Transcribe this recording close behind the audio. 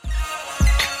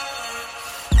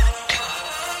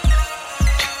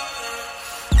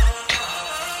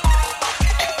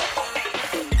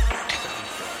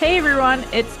Hey everyone,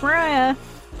 it's Mariah.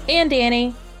 And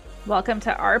Danny. Welcome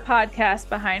to our podcast,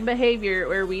 Behind Behavior,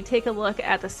 where we take a look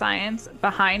at the science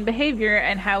behind behavior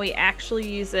and how we actually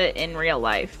use it in real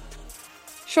life.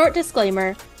 Short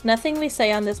disclaimer, nothing we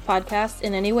say on this podcast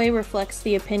in any way reflects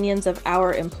the opinions of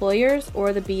our employers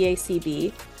or the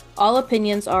BACB. All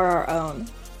opinions are our own.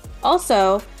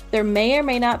 Also, there may or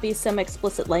may not be some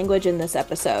explicit language in this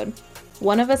episode.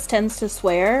 One of us tends to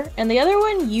swear, and the other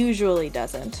one usually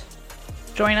doesn't.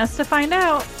 Join us to find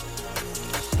out.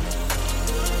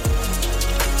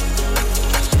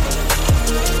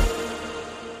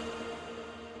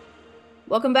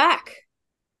 Welcome back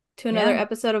to another Yeah.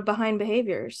 episode of Behind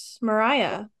Behaviors.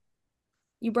 Mariah,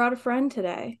 you brought a friend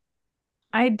today.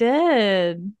 I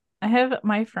did. I have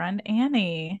my friend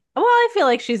Annie. Well, I feel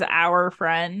like she's our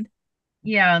friend.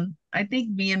 Yeah, I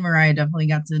think me and Mariah definitely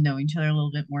got to know each other a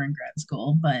little bit more in grad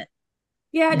school, but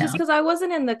Yeah, just yeah. because I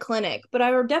wasn't in the clinic, but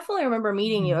I definitely remember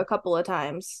meeting you Mhm. a couple of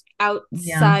times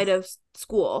Yeah. outside of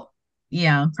school,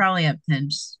 Yeah, probably at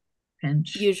Pinch.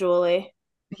 usually.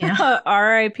 Yeah,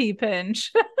 R.I.P.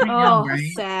 Pinch. I know, Oh,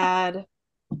 right? sad.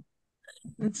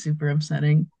 It's super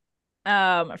upsetting.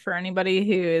 For anybody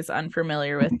who is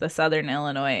unfamiliar with the Southern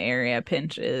Illinois area,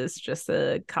 Pinch is just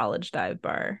a college dive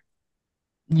bar.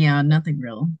 Yeah, nothing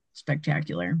real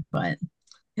spectacular, but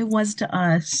it was to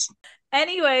us.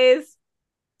 Anyways,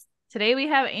 today we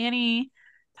have Annie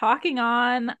talking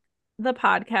on the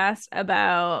podcast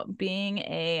about being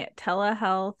a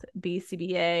telehealth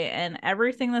BCBA and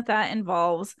everything that that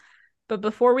involves. But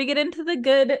before we get into the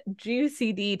good,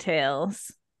 juicy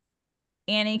details,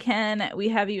 Annie, can we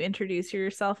have you introduce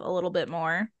yourself a little bit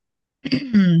more?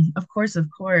 Of course, of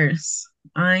course.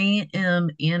 I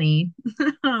am Annie.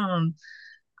 Um,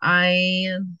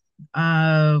 I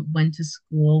went to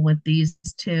school with these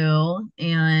two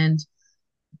and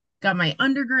got my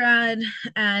undergrad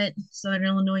at Southern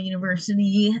Illinois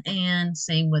University, and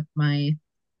same with my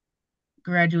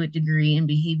graduate degree in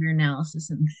behavior analysis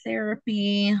and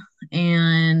therapy.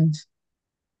 And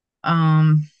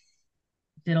um,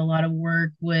 did a lot of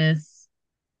work with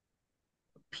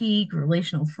peak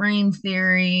relational frame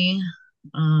theory.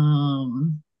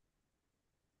 Um,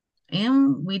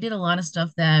 and we did a lot of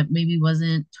stuff that maybe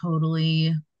wasn't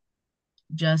totally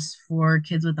just for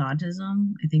kids with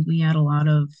autism. I think we had a lot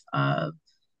of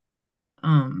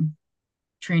um,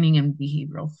 training in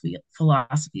behavioral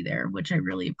philosophy there, which I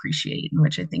really appreciate, and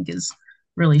which I think has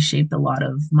really shaped a lot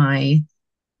of my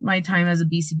time as a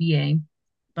BCBA.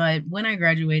 But when and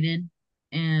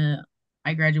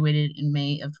I graduated in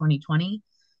May of 2020,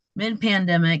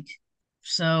 mid-pandemic.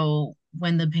 So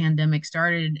when the pandemic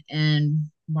started in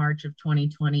March of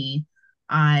 2020,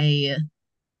 I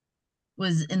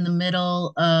was in the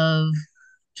middle of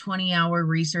 20-hour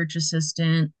research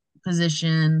assistant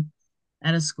position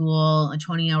at a school, a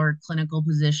 20-hour clinical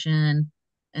position,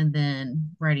 and then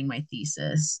writing my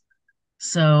thesis.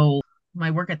 So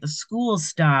my work at the school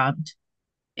stopped,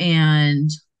 and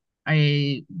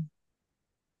I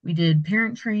we did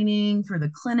parent training for the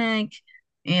clinic,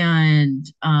 and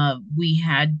we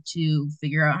had to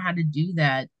figure out how to do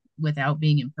that without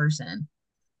being in person.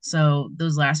 So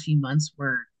those last few months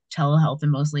were telehealth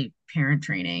and mostly parent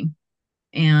training.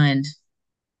 And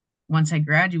once I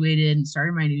graduated and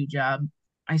started my new job,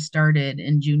 I started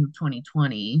in June of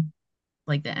 2020,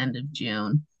 like the end of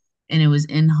June, and it was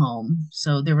in home.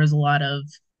 So there was a lot of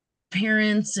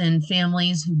parents and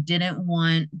families who didn't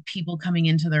want people coming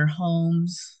into their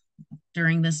homes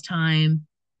during this time.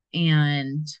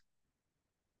 And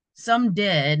some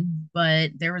did,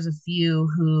 but there was a few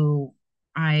who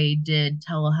I did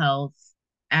telehealth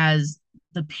as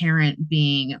the parent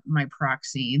being my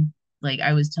proxy. Like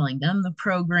I was telling them the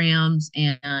programs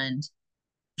and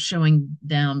showing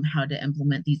them how to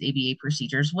implement these ABA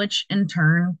procedures, which in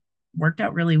turn worked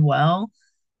out really well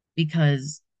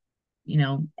because,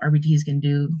 RBTs can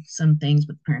do some things,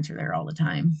 but the parents are there all the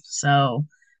time. So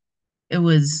it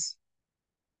was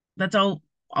that's all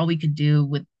we could do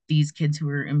with these kids who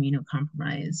were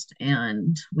immunocompromised,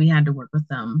 and we had to work with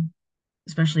them,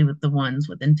 especially with the ones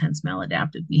with intense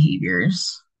maladaptive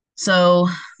behaviors. So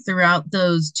throughout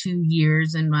those 2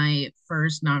 years in my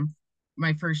first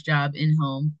job in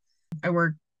home, I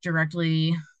worked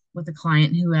directly with a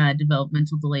client who had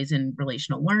developmental delays in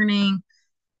relational learning,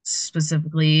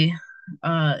 specifically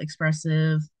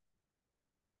expressive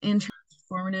and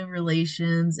transformative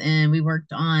relations, and we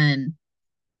worked on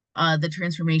the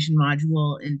transformation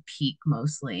module in peak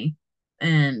mostly.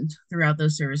 And throughout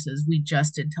those services, we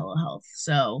just did telehealth.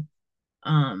 So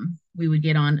we would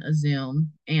get on a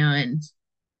Zoom and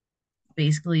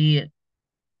basically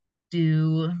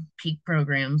do peak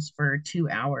programs for 2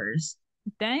 hours.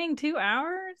 Dang, 2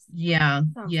 hours? Yeah,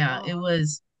 Sounds yeah, it long.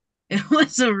 was it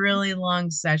was a really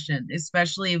long session,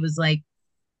 especially it was like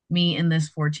me and this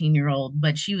 14-year-old,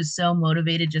 but she was so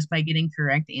motivated just by getting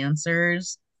correct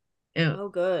answers. It Oh,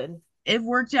 good. it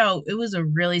worked out. It was a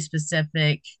really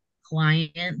specific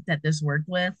client that this worked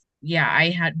with. Yeah, I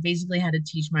had basically had to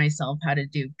teach myself how to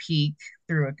do peak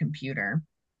through a computer,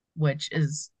 which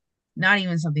is not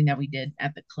even something that we did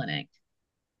at the clinic.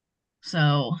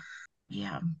 So,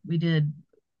 yeah, we did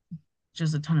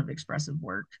just a ton of expressive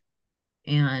work.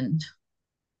 And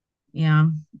yeah,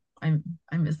 I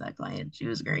I miss that client. She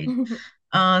was great.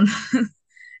 Um,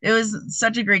 it was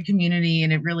such a great community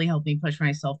and it really helped me push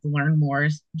myself to learn more.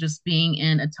 Just being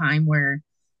in a time where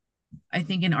I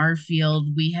think in our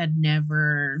field we had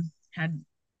never had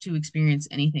to experience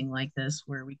anything like this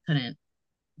where we couldn't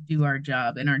do our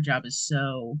job, and our job is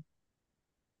so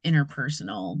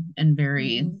interpersonal and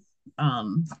very Hmm.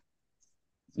 um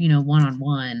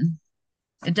one-on-one.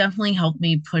 It definitely helped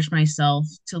me push myself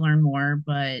to learn more,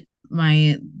 but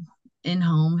my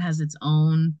in-home has its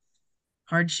own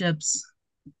hardships.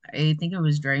 I think I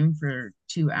was driving for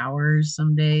 2 hours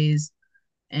some days,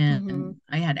 Hmm. and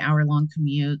I had hour-long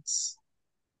commutes,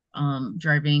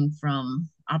 driving from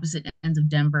opposite ends of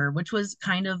Denver, which was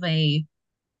kind of a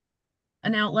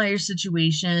an outlier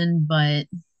situation, but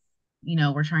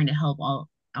we're trying to help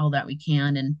all that we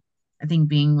can. And I think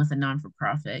being with a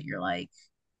non-for-profit, you're like,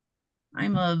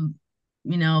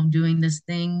 I'm doing this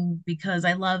thing because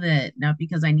I love it, not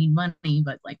because I need money,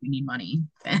 but like we need money.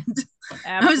 And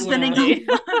I was spending, Yeah. oh Absolutely.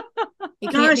 You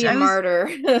can't gosh, be a I was, martyr.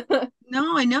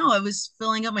 no, I know, I was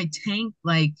filling up my tank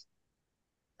like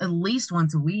at least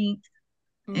once a week,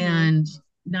 Hmm. and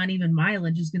not even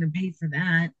mileage is going to pay for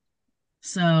that.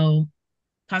 So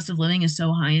cost of living is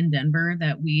so high in Denver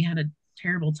that we had a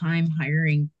terrible time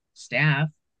hiring staff.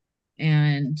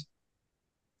 And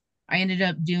I ended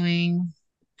up doing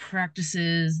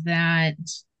practices that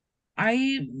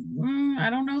I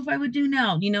don't know if I would do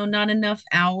now. Not enough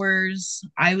hours.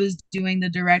 I was doing the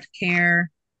direct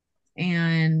care,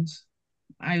 and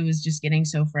I was just getting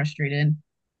so frustrated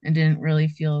and didn't really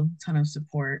feel a ton of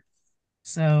support.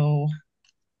 So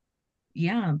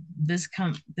yeah, this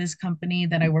company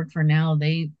that I work for now,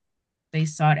 they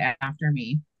sought after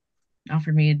me,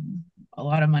 offered me a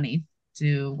lot of money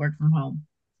to work from home.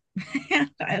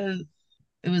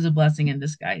 It was a blessing in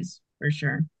disguise for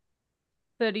sure.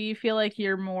 So do you feel like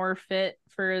you're more fit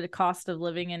for the cost of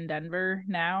living in Denver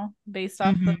now based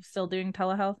off of Hmm. still doing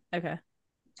telehealth? Okay.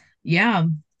 Yeah,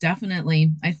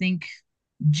 definitely. I think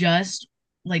just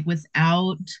like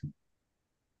without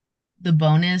the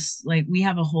bonus, like we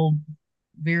have a whole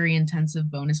very intensive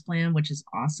bonus plan, which is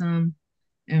awesome.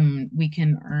 And we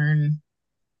can earn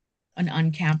an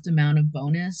uncapped amount of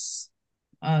bonus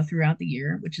throughout the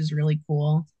year, which is really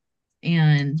cool.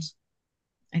 And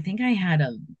I think I had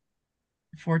a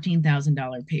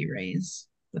 $14,000 pay raise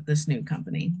with this new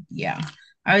company. Yeah.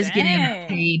 I was getting Dang.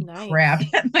 paid crap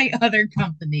Nice. at my other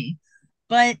company.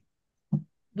 But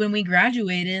when we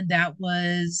graduated, that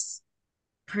was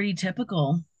pretty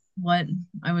typical what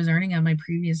I was earning at my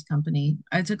previous company.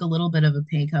 I took a little bit of a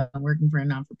pay cut working for a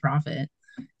non-for-profit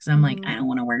because I'm like, Hmm. I don't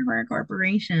want to work for a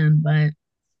corporation, but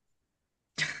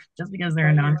just because they're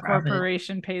a But your nonprofit.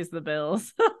 corporation pays the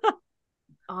bills.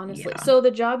 Honestly. Yeah. So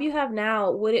the job you have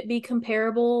now, would it be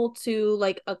comparable to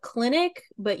like a clinic,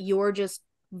 but you're just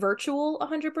virtual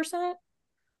 100%?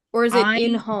 Or is it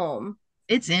in I home?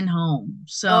 It's in home. Oh,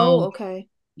 So okay.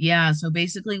 yeah, so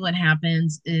basically what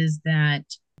happens is that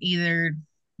either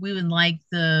we would like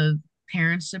the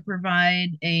parents to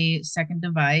provide a second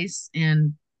device,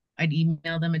 and I'd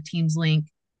email them a Teams link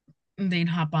and they'd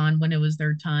hop on when it was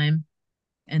their time,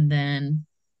 and then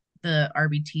the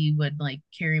RBT would like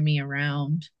carry me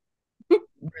around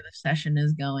where the session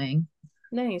is going.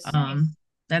 Nice.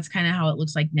 That's kind of how it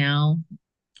looks like now.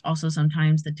 Also,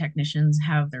 sometimes the technicians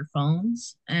have their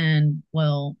phones and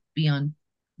will be on,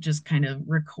 just kind of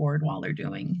record while they're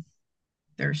doing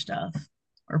their stuff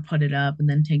or put it up and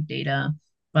then take data.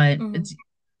 But Hmm. it's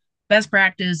best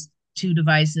practice, two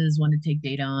devices, one to take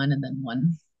data on and then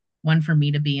one for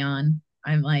me to be on.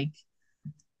 I'm like,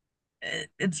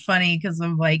 it's funny because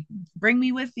I'm like, bring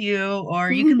me with you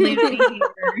or you can leave me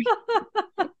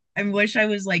here. I wish I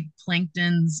was like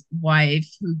Plankton's wife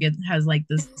who has like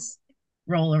this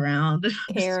roll around. Just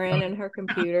Karen going and her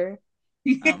computer.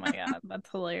 Oh my God, that's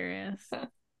hilarious.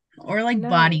 or like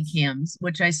body Nice. cams,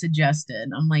 which I suggested.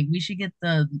 I'm like, we should get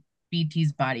the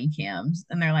BT's body cams.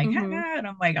 And they're like, Hmm. haha. And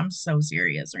I'm like, I'm so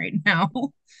serious right now.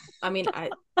 I mean,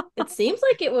 it seems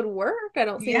like it would work. I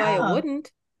don't see why it Yeah.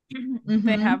 wouldn't.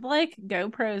 They Hmm. have like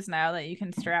GoPros now that you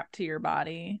can strap to your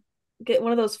body. get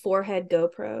one of those forehead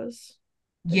GoPros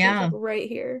that goes like Yeah, right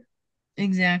here.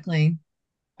 exactly.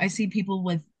 I see people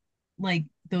with like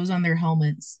those on their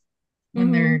helmets when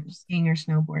Mm-hmm. they're skiing or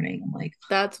snowboarding. I'm like,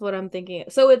 That's what I'm thinking.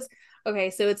 So it's okay,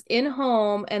 so it's in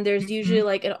home and there's usually mhm.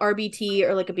 like an RBT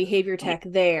or like a behavior tech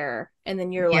there, and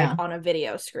then you're like Yeah, on a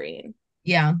video screen.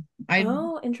 yeah. I've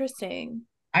Oh, interesting.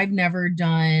 I've never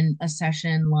done a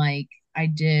session like I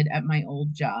did at my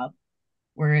old job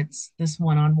where it's this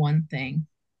one-on-one thing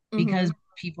Mm-hmm. because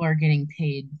people are getting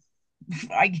paid,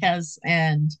 I guess.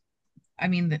 And I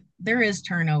mean, there is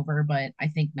turnover, but I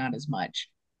think not as much.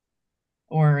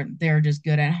 Or they're just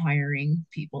good at hiring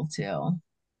people too.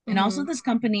 And also, Mm-hmm. this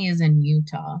company is in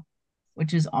Utah,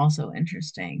 which is also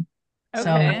interesting.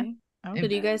 So, Okay. Okay. So if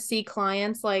do you Okay. guys see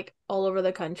clients like all over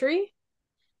the country?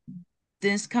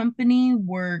 this company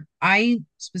were, I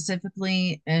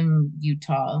specifically am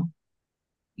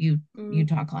Mm,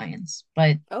 Utah clients,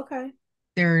 but okay.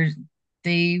 there's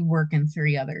they work in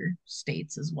three other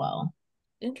states as well.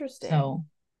 Interesting. So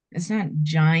it's not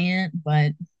giant,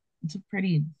 but it's a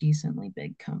pretty decently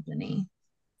big company.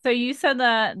 So you said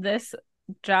that this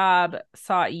job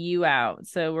sought you out.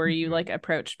 So were you like Mhm.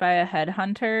 approached by a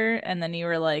headhunter and then you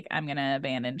were like, I'm gonna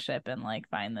abandon ship and like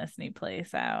find this new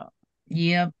place out?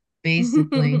 Yep,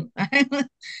 basically.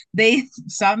 They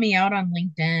sought me out on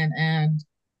LinkedIn and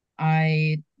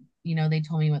I, they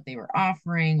told me what they were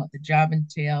offering, what the job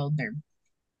entailed,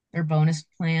 their bonus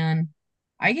plan.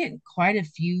 I get quite a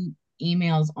few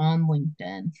emails on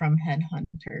LinkedIn from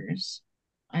headhunters.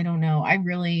 I don't know. I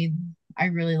really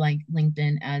like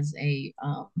LinkedIn as a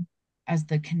as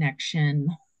the connection,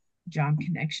 job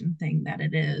connection thing that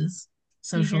it is.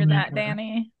 You Social hear that, media.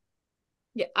 Danny?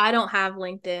 Yeah, I don't have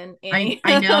LinkedIn, I Annie.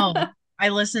 I know. I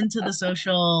listened to the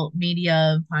social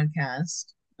media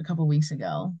podcast a couple weeks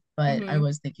ago, but I Mm-hmm.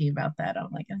 was thinking about that.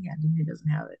 I'm like, oh yeah, Disney doesn't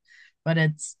have it. But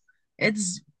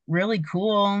it's really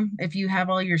cool if you have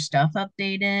all your stuff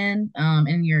updated,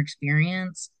 and your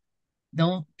experience,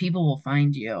 they'll people will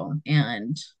find you.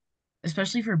 And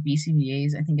especially for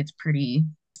BCBAs, I think it's pretty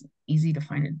easy to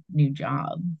find a new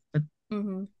job. But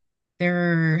Mm-hmm.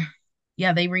 they're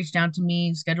yeah, they reached out to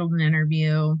me, scheduled an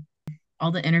interview.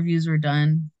 All the interviews were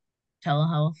done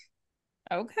telehealth,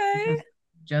 Okay.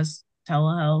 just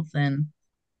telehealth. And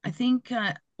I think,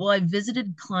 well, I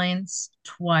visited clients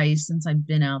twice since I've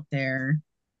been out there,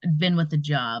 been with the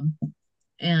job,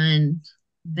 and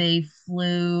they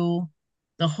flew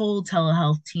the whole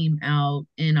telehealth team out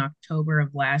in October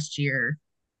of last year,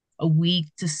 a week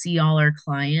to see all our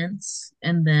clients.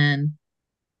 And then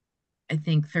I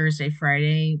think Thursday,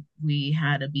 Friday, we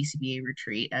had a BCBA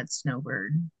retreat at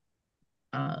Snowbird,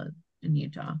 uh, in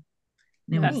Utah.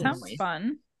 And it That was sounds Nice. nice.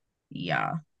 fun.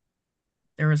 Yeah.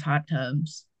 There was hot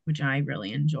tubs, which I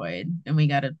really enjoyed, and we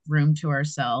got a room to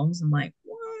ourselves. I'm like,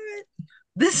 what?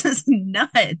 This is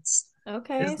nuts. Is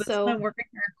Okay, this what so working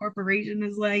for a corporation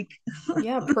is like?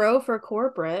 yeah, pro for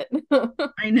corporate.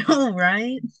 I know,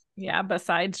 right? Yeah,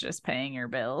 besides just paying your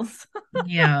bills.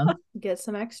 Yeah. Get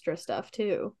some extra stuff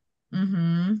too.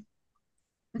 Mm-hmm.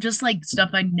 Just like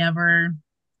stuff I never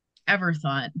ever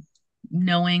thought,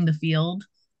 knowing the field,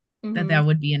 that Mm-hmm. that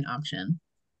would be an option,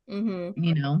 Mm-hmm.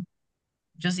 you know?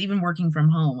 Just even working from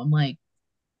home, I'm like,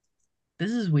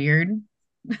 this is weird.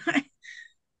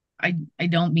 I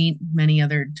don't meet many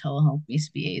other telehealth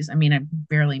BCBAs. I mean, I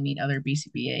barely meet other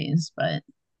BCBAs, but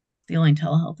the only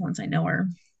telehealth ones I know are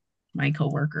my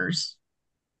coworkers.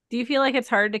 Do you feel like it's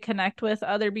hard to connect with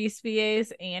other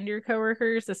BCBAs and your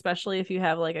coworkers, especially if you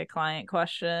have like a client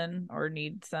question or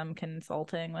need some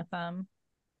consulting with them?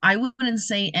 I wouldn't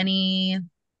say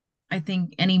I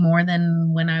think any more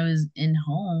than when I was in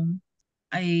home.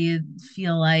 I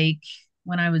feel like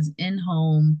when I was in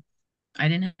home, I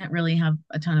didn't really have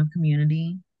a ton of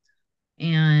community.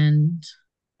 And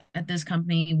at this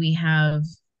company, we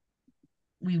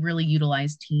really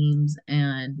utilize teams,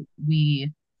 and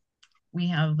we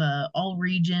have a all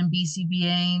region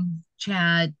BCBA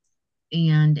chat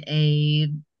and a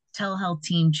telehealth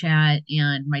team chat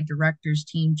and my director's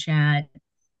team chat.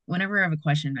 Whenever I have a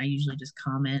question, I usually just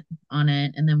comment on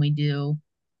it. And then we do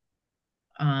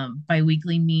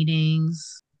biweekly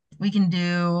meetings. We can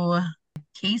do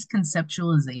case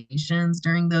conceptualizations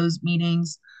during those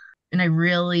meetings. And I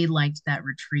really liked that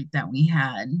retreat that we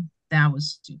had. That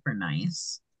was super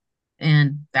nice.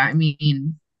 And that, I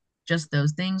mean, just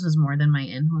those things was more than my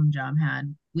in-home job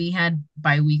had. We had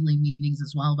bi-weekly meetings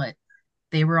as well, but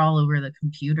they were all over the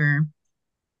computer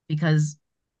because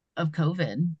of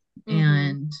COVID. Mm-hmm.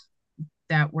 And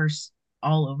that we're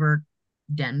all over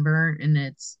Denver, and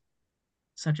it's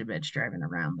such a bitch driving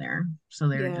around there. So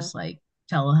they were Yeah. just like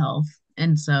telehealth.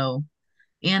 And so,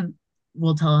 and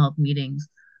well, telehealth meetings.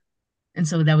 And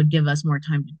so that would give us more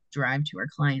time to drive to our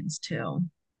clients too.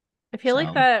 I feel like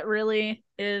So, that really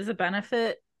is a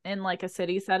benefit in like a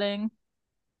city setting.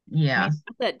 I yeah, mean,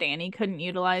 not that Danny couldn't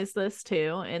utilize this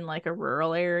too in like a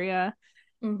rural area.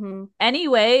 Mm-hmm.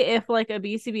 Anyway, if like a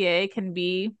BCBA can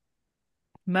be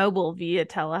mobile via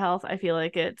telehealth, I feel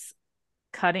like it's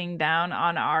cutting down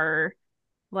on our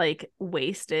like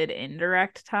wasted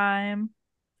indirect time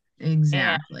and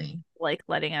exactly. like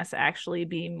letting us actually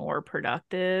be more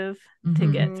productive to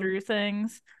Hmm. get Mm-hmm. through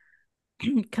things.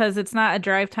 Because it's not a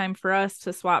drive time for us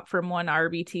to swap from one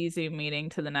RBT Zoom meeting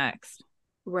to the next.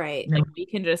 Right. Like we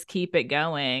can just keep it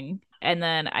going. And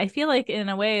then I feel like in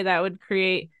a way that would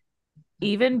create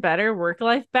even better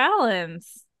work-life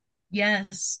balance.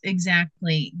 Yes,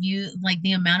 exactly. You like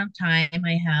the amount of time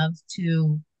I have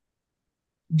to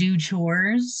do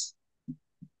chores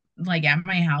like at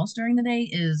my house during the day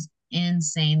is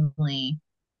insanely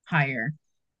higher.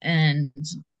 And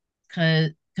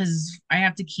because I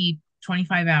have to keep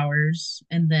 25 hours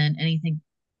and then anything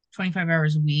 25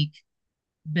 hours a week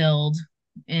build.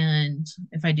 And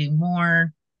if I do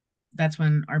more, that's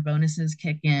when our bonuses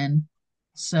kick in.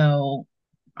 So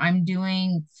I'm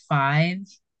doing 5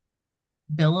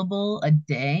 billable a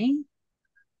day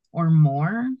or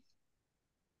more.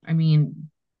 I mean,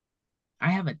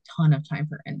 I have a ton of time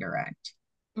for indirect.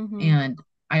 Mm-hmm. And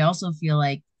I also feel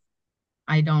like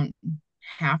I don't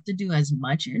have to do as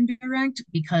much indirect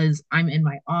because I'm in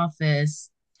my office.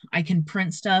 I can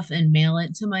print stuff and mail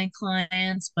it to my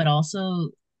clients, but also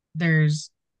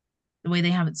there's the way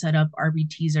they have it set up,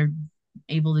 RBTs are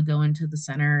able to go into the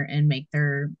center and make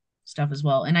their stuff as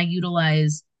well. And I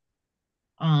utilize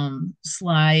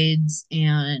slides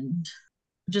and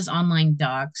just online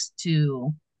docs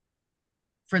to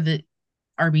for the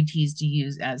RBTs to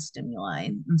use as stimuli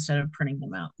instead of printing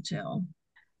them out too.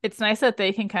 It's nice that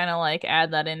they can kind of like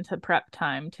add that into prep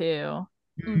time too.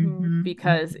 Mm-hmm.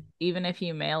 Because even if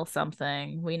you mail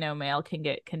something, we know mail can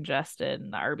get congested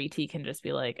and the RBT can just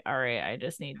be like, all right, I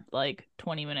just need like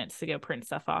 20 minutes to go print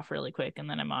stuff off really quick and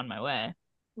then I'm on my way.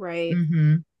 Right.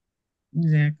 Mm-hmm.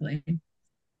 Exactly.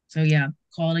 So yeah,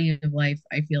 quality of life,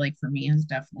 I feel like for me has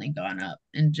definitely gone up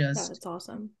and Yeah, just that's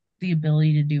awesome. the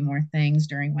ability to do more things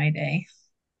during my day.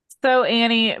 So,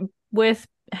 Annie, with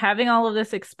having all of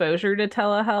this exposure to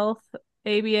telehealth,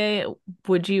 ABA,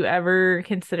 would you ever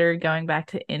consider going back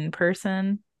to in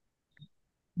person?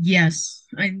 Yes,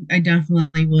 I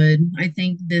definitely would. I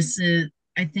think this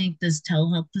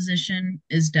telehealth position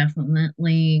is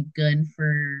definitely good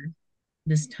for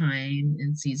this time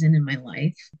and season in my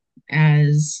life.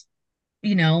 As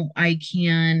you know, I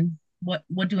can what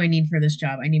do I need for this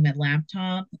job? I need my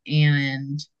laptop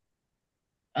and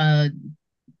a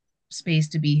space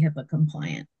to be HIPAA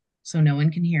compliant. So no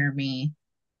one can hear me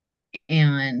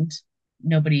and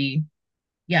nobody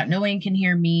no one can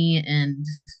hear me and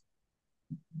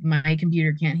my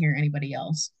computer can't hear anybody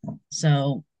else.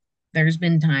 So there's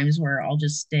been times where I'll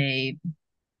just stay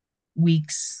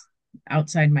weeks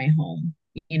outside my home,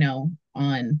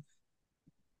 on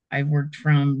I've worked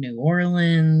from New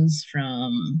Orleans,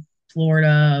 from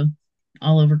Florida,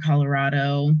 all over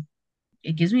Colorado.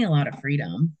 It gives me a lot of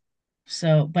freedom.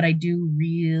 So, but I do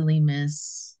really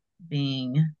miss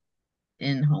being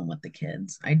in home with the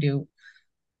kids. I do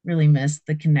really miss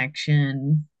the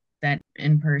connection that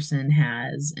in person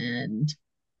has. And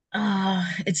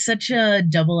it's such a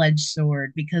double-edged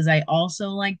sword because I also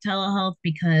like telehealth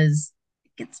because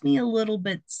it gets me a little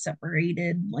bit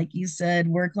separated. Like you said,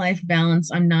 work-life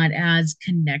balance. I'm not as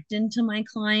connected to my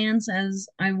clients as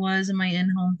I was in my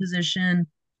in-home position,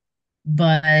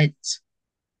 but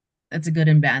that's a good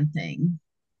and bad thing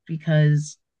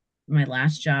because my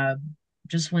last job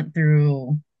just went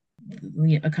through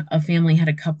a family had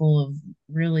a couple of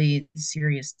really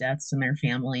serious deaths in their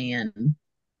family and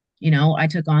I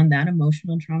took on that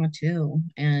emotional trauma too.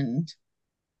 And,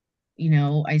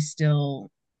 I still,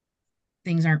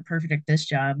 things aren't perfect at this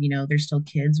job. There's still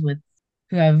kids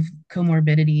who have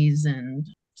comorbidities and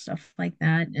stuff like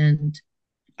that. And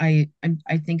I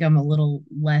think I'm a little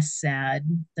less sad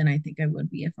than I think I would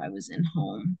be if I was in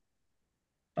home,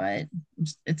 but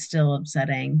it's still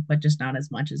upsetting, but just not as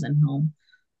much as in home.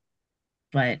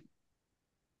 But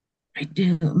I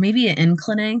do, maybe an in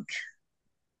clinic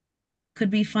could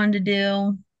be fun to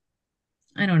do.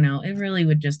 I don't know. It really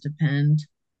would just depend.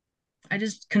 I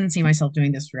just couldn't see myself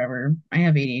doing this forever. I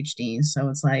have ADHD, so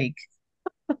it's like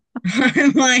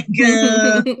I'm like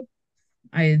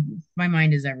I my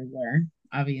mind is everywhere,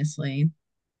 obviously.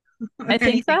 I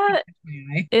think Anything can that catch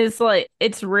my eye. is like,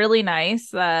 it's really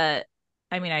nice that,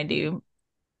 I mean, I do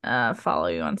follow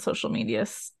you on social media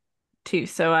too,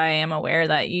 so I am aware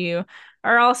that you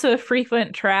are also a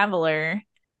frequent traveler.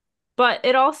 But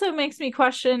it also makes me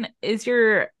question, is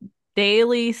your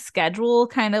daily schedule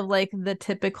kind of like the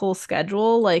typical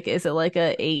schedule? Like, is it like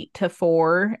a 8 to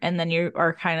 4? And then you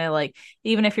are kind of like,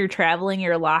 even if you're traveling,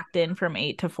 you're locked in from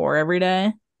 8 to 4 every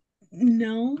day?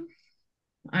 No,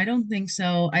 I don't think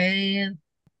so.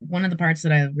 One of the parts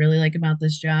that I really like about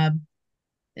this job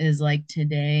is like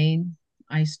today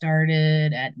I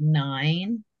started at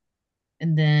 9,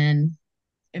 and then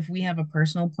if we have a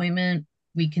personal appointment,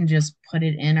 we can just put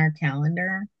it in our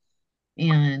calendar.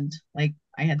 And like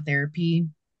I had therapy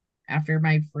after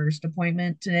my first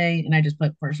appointment today, and I just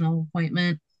put personal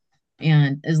appointment.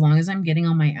 And as long as I'm getting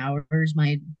all my hours,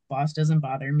 my boss doesn't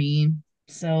bother me.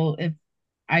 So if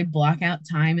I block out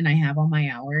time and I have all my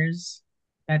hours,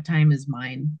 that time is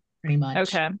mine pretty much.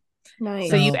 Okay.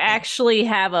 So you Nice. So actually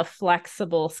have a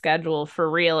flexible schedule for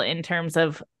real in terms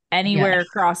of yeah, anywhere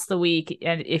across the week.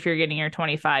 And if you're getting your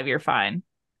 25, you're fine.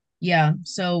 yeah.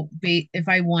 So if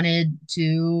I wanted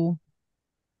to,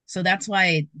 so that's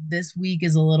why this week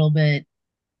is a little bit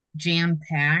jam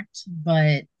packed,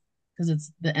 but because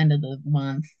it's the end of the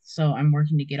month, so I'm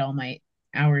working to get all my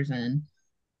hours in.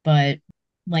 But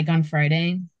like on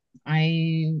Friday,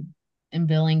 I am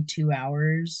billing 2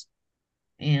 hours,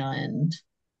 and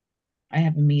I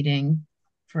have a meeting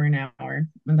for an hour,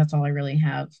 and that's all I really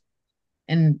have.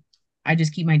 And I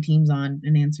just keep my teams on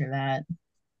and answer that.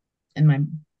 And my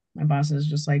boss is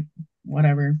just like,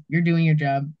 whatever, you're doing your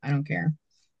job. I don't care,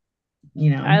 you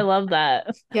know. I love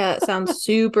that. Yeah, it sounds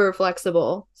super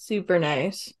flexible. Super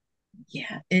nice.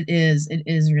 Yeah, it is. It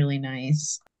is really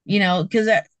nice. Because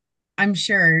I'm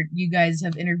sure you guys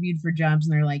have interviewed for jobs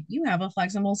and they're like, you have a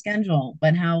flexible schedule,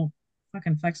 but how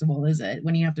fucking flexible is it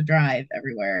when you have to drive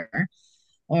everywhere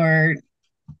or,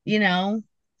 you know,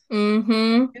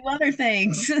 Mm-hmm. do other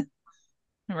things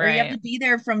or you have Right. to be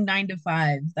there from 9 to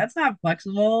 5? That's not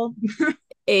flexible.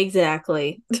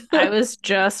 Exactly. I was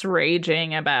just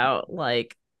raging about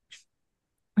like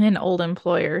an old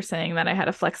employer saying that I had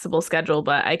a flexible schedule,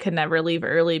 but I could never leave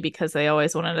early because they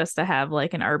always wanted us to have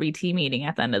like an RBT meeting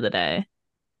at the end of the day.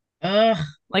 Ugh,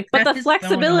 Like, but that the is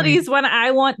so flexibility annoying. is when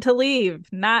I want to leave,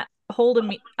 not hold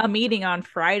a meeting on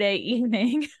Friday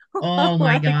evening. Oh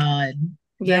my Like, God.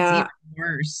 That's Yeah, even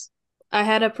worse. I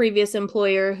had a previous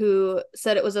employer who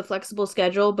said it was a flexible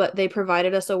schedule, but they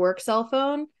provided us a work cell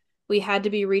phone. We had to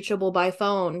be reachable by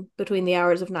phone between the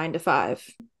hours of 9 to 5.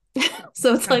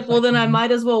 So That's it's not like, well, then I flexible.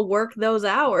 might as well work those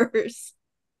hours.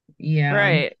 Yeah.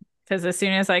 right. Because as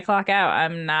soon as I clock out,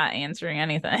 I'm not answering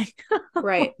anything.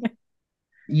 Right.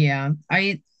 Yeah.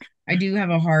 I do have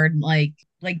a hard like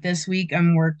this week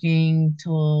I'm working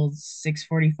till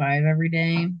 6:45 every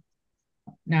day.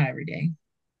 Not every day,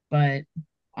 but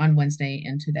on Wednesday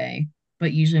and today.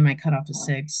 But usually my cutoff is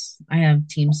 6. I have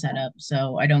Teams set up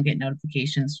so I don't get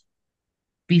notifications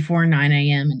before 9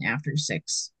 a.m. and after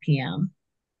 6 p.m.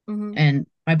 Hmm. And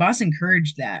my boss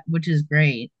encouraged that, which is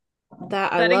great.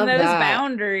 That I Setting love those that.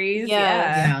 boundaries. Yeah.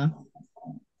 Yes. Yeah.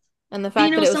 And the But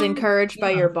fact that it was encouraged by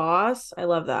yeah, your boss, I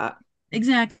love that.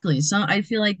 exactly. So I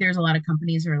feel like there's a lot of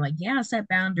companies who are like, yeah, set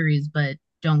boundaries, but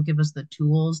don't give us the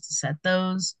tools to set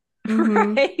those.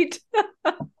 Hmm. Right.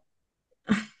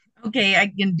 Okay, I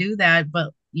can do that,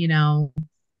 but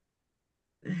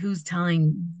who's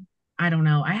telling? I don't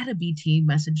know. I had a BT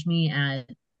message me at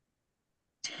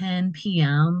 10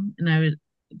 p.m. and I was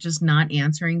just not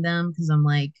answering them because I'm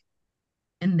like,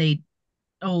 and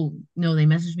oh no, they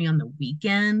messaged me on the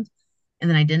weekend and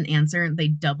then I didn't answer. They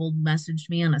double messaged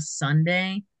me on a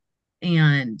Sunday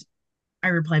and I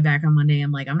replied back on Monday.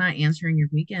 I'm like, I'm not answering your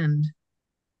weekend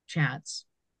chats.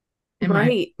 And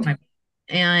Right. my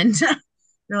and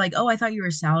they're like, oh, I thought you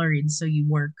were salaried, so you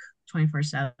work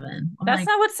 24/7. I'm That's like,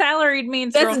 not what salaried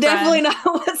means, That's definitely girlfriend. not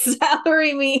what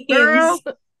salary means. girl,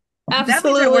 that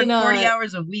means I Absolutely work 40 not.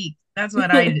 hours a week. That's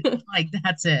what I like.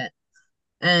 That's it.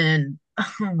 And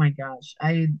oh my gosh,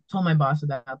 I told my boss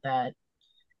about that,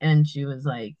 and she was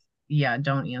like, yeah,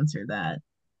 don't answer that.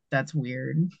 That's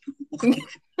weird.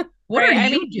 What are Right. I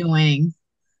you mean, doing?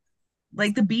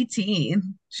 Like the BT,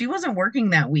 she wasn't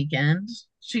working that weekend.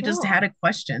 She just No. had a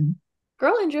question.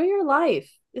 Girl, enjoy your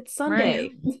life. It's right.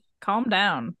 Sunday. Calm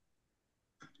down.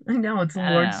 I know it's the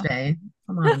Lord's I Day.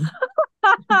 Come on.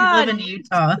 We live in don't know.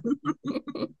 Utah.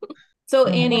 So Oh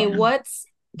Annie, man.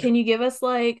 can you give us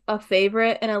like a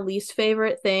favorite and a least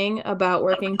favorite thing about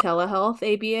working telehealth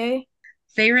ABA?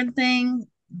 Favorite thing,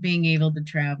 being able to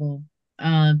travel,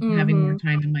 having more Mm-hmm.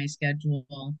 time in my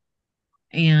schedule,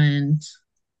 and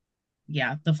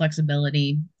yeah, the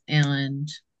flexibility. And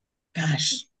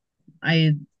gosh,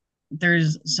 I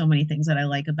there's so many things that I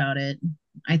like about it.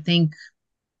 I think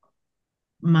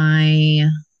My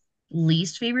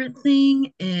least favorite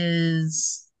thing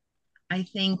is, I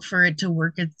think for it to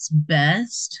work its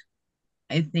best,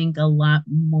 I think a lot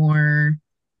more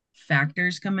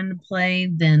factors come into play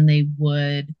than they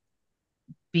would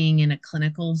being in a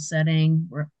clinical setting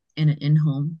or in an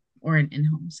in-home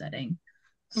setting.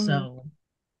 Mm-hmm. So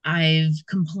I've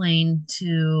complained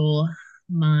to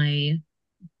my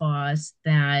boss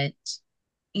that,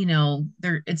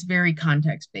 there it's very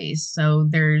context based. So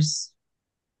there's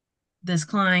this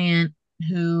client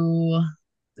who,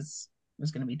 this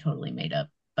was going to be totally made up,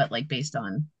 but like based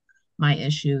on my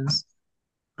issues,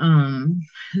 um,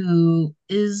 who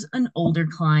is an older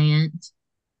client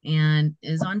and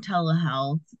is on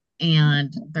telehealth,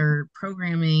 and their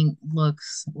programming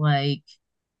looks like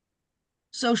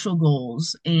social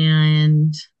goals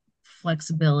and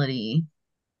flexibility,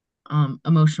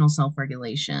 emotional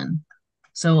self-regulation.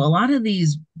 So a lot of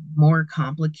these more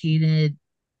complicated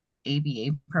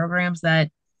ABA programs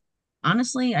that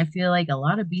honestly I feel like a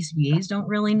lot of BCBAs don't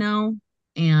really know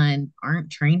and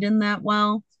aren't trained in that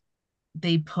well,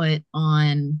 they put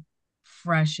on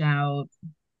fresh out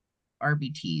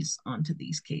RBTs onto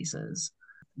these cases.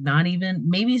 Not even,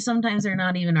 maybe sometimes they're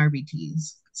not even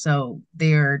RBTs. So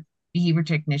they're behavior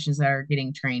technicians that are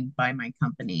getting trained by my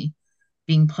company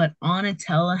being put on a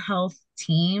telehealth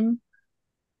team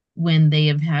when they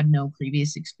have had no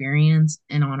previous experience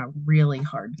and on a really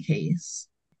hard case.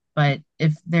 But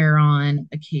if they're on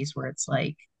a case where it's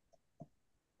like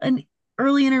an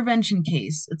early intervention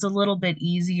case, it's a little bit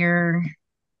easier.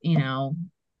 You know,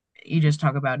 you just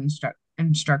talk about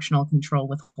instructional control,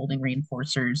 withholding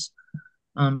reinforcers,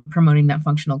 promoting that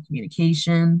functional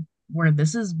communication, where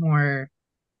this is more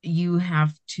you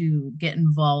have to get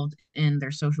involved in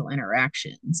their social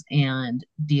interactions and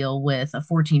deal with a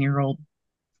 14-year-old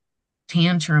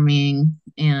tantruming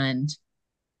and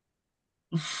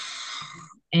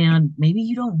maybe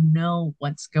you don't know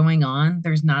what's going on.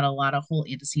 There's not a lot of whole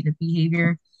antecedent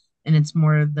behavior, and it's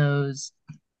more of those,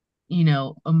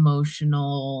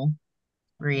 emotional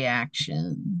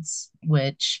reactions,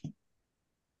 which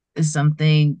is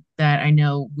something that I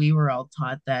know we were all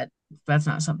taught that that's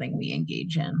not something we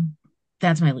engage in.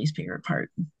 That's my least favorite part.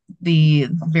 The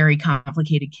very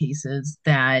complicated cases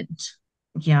that,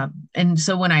 yeah. And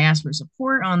so when I ask for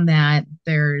support on that,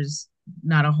 there's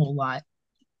not a whole lot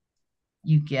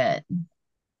you get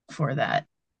for that.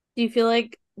 Do you feel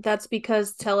like that's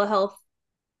because telehealth,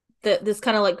 that this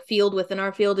kind of like field within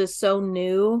our field is so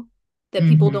new that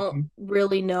people don't Mm-hmm.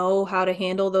 really know how to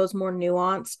handle those more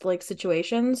nuanced like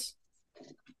situations?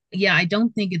 Yeah, I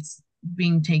don't think it's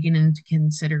being taken into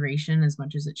consideration as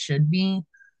much as it should be.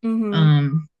 Mm-hmm.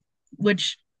 Um,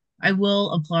 which I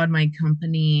will applaud my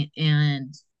company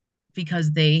and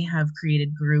because they have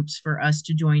created groups for us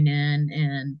to join in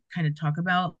and kind of talk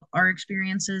about our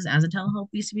experiences as a telehealth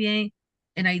BCBA.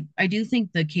 And I do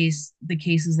think the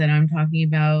cases that I'm talking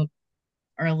about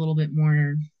are a little bit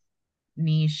more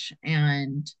niche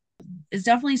and it's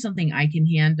definitely something I can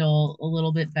handle a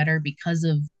little bit better because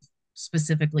of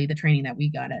specifically the training that we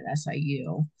got at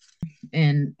SIU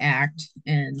in ACT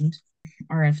and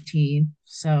RFT.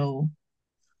 So,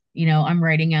 I'm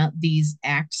writing out these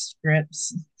ACT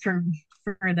scripts for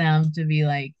them to be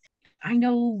like, I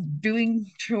know doing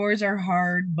chores are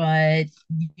hard, but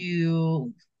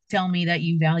you tell me that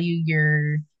you value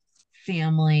your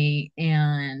family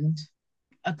and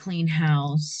a clean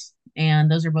house. And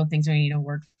those are both things we need to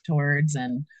work towards.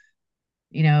 And,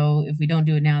 if we don't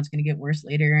do it now, it's going to get worse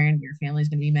later and your family's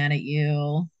going to be mad at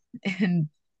you. And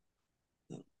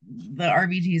the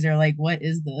RBTs are like, what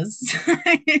is this?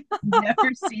 I've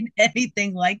never seen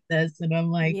anything like this. And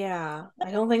I'm like, Yeah,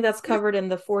 I don't think that's covered in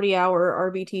the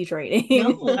 40-hour RBT training.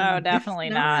 Oh, no, it's definitely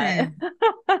not.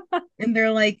 not. And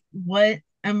they're like, what?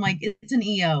 I'm like, it's an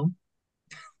EO.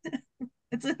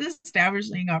 It's an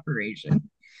establishing operation.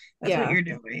 That's what Yeah, you're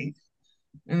doing.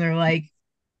 And they're like,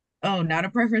 oh, not a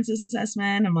preference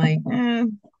assessment. I'm like,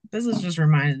 this is just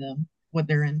reminding them what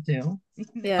they're into.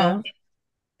 yeah. Oh,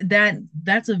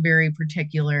 that's a very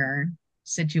particular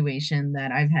situation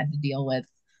that I've had to deal with.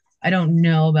 I don't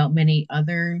know about many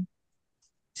other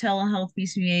telehealth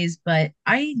BCBAs, but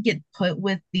I get put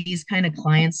with these kind of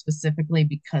clients specifically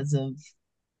because of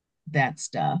that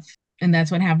stuff. And that's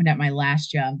what happened at my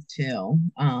last job too.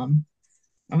 I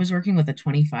was working with a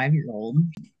 25-year-old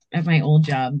at my old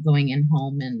job, going in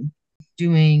home and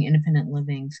doing independent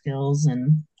living skills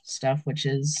and stuff, which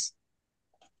is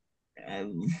uh,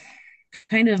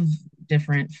 kind of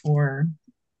different for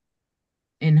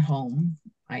in home,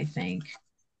 I think.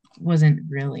 Wasn't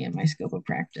really in my scope of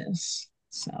practice.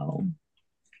 So,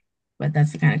 but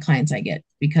that's the kind of clients I get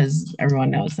because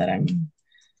everyone knows that I'm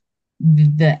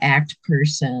the act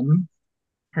person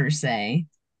per se,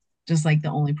 just like the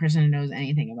only person who knows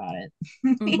anything about it.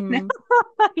 You know, Mm-hmm.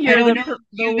 I You're don't the know if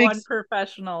the one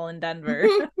professional in Denver.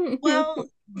 well,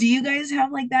 do you guys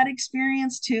have like that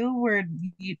experience too, where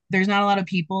there's not a lot of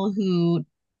people who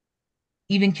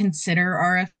even consider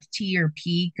RFT or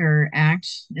peak or act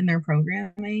in their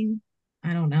programming?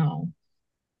 I don't know.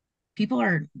 People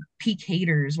are peak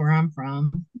haters where I'm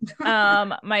from.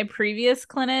 My previous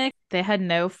clinic, they had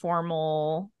no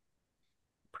formal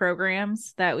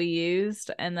programs that we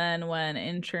used. And then when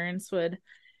insurance would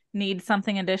need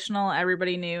something additional,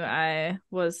 everybody knew I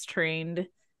was trained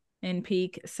in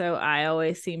peak. So I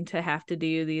always seemed to have to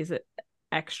do these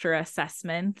extra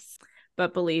assessments.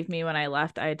 But believe me, when I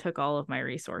left, I took all of my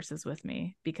resources with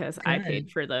me because I paid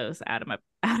Good. for those out of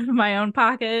my own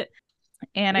pocket,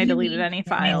 and What I do you deleted mean any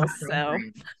forming the files. So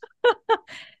program?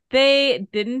 they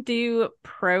didn't do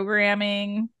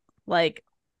programming. Like,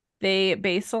 they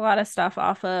based a lot of stuff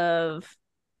off of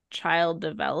child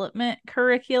development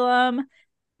curriculum.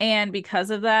 And because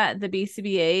of that, the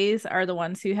BCBAs are the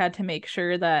ones who had to make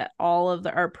sure that all of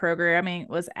our programming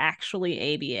was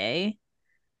actually ABA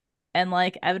and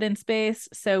like evidence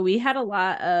based. So we had a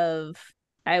lot of,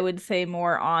 I would say,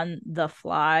 more on the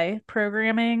fly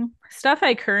programming. Stuff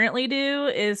I currently do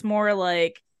is more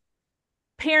like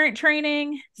parent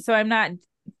training. So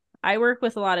I work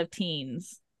with a lot of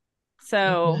teens.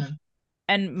 So, Okay.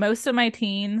 and most of my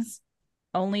teens,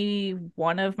 only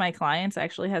one of my clients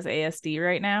actually has ASD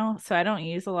right now. So I don't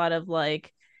use a lot of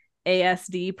like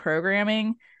ASD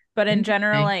programming. But in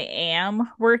general, I Interesting. am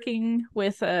working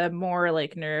with a more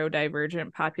like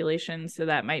neurodivergent population. So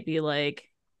that might be like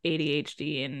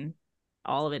ADHD and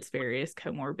all of its various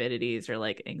comorbidities, or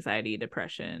like anxiety,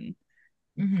 depression,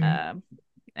 Hmm. uh,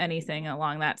 anything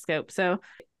along that scope. So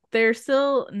they're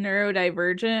still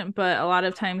neurodivergent, but a lot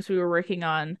of times we were working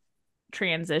on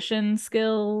transition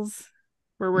skills.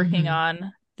 We're working Hmm.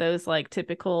 on those like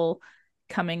typical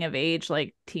coming of age,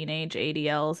 like teenage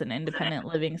ADLs and independent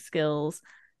living skills.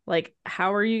 Like,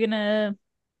 how are you going to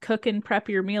cook and prep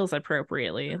your meals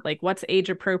appropriately? Like, what's age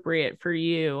appropriate for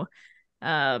you?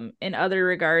 In other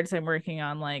regards, I'm working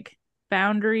on like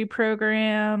boundary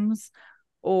programs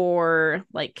or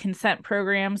like consent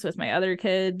programs with my other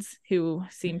kids who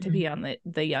seem to Hmm. be on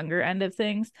the younger end of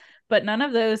things. But none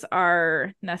of those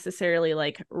are necessarily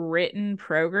like written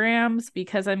programs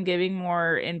because I'm giving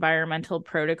more environmental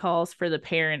protocols for the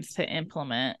parents to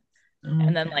implement,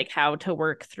 and then Okay. like how to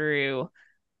work through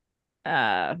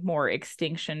more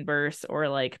extinction bursts or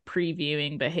like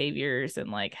previewing behaviors,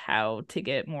 and like how to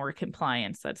get more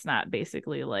compliance that's not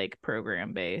basically like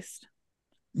program based.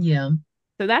 Yeah.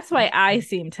 So that's why I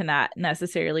seem to not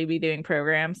necessarily be doing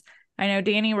programs. I know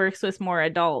Danny works with more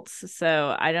adults,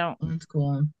 so I don't, That's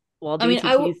cool. well, I mean,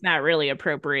 DTT is not really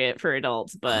appropriate for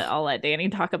adults, but I'll let Danny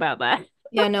talk about that.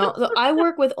 yeah, no, I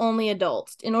work with only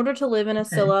adults. In order to live in Okay.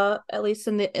 Acilla, at least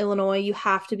in the Illinois, you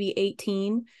have to be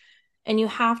 18 and you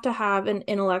have to have an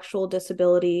intellectual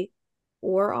disability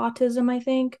or autism, I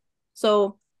think.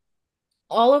 So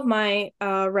all of my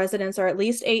residents are at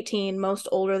least 18, most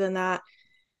older than that,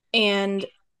 and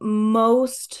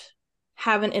most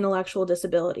have an intellectual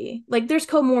disability. Like there's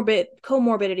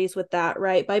comorbidities with that,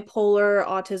 right? Bipolar,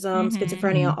 autism, Mm-hmm.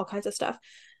 schizophrenia, Hmm. all kinds of stuff.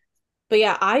 But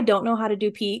yeah, I don't know how to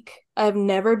do peak. I've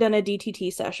never done a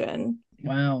DTT session.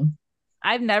 Wow.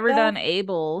 I've never Yeah, done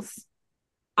ABLES.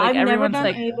 Like, I've never everyone's done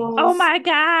like, oh ABLES. my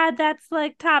God, that's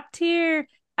like top tier.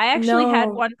 I actually had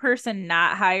No. one person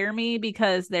not hire me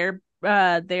because their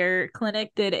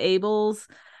clinic did ABLES,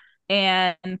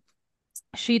 and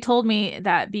she told me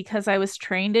that because I was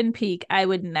trained in peak, I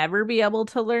would never be able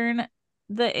to learn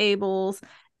the ables,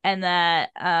 and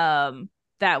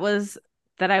that was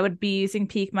that I would be using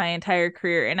peak my entire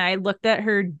career. And I looked at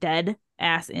her dead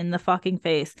ass in the fucking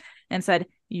face and said,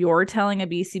 "You're telling a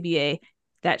BCBA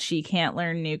that she can't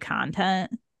learn new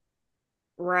content?"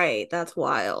 Right, that's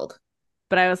wild.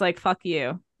 But I was like, fuck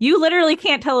you. You literally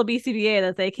can't tell a BCBA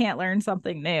that they can't learn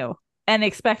something new and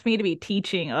expect me to be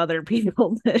teaching other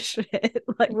people this shit.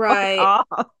 Like, fuck Right.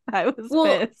 off. I was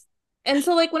Well, pissed. and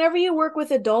so like whenever you work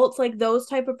with adults, like those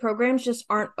type of programs just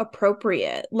aren't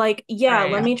appropriate. Like, yeah,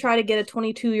 let Right. me try to get a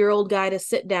 22-year-old guy to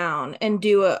sit down and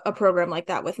do a program like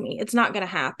that with me. It's not going to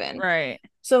happen. Right.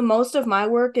 So most of my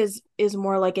work is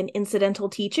more like an incidental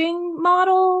teaching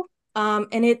model. And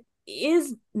it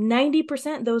is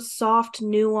 90% those soft,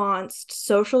 nuanced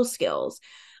social skills.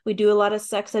 We do a lot of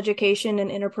sex education and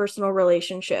interpersonal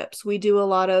relationships. We do a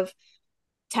lot of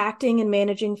tacting and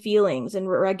managing feelings and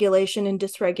regulation and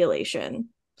dysregulation,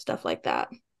 stuff like that.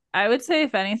 I would say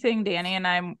if anything, Danny and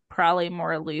I probably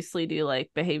more loosely do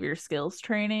like behavior skills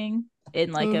training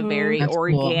in like a Mm-hmm. very That's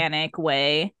cool. organic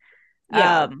way.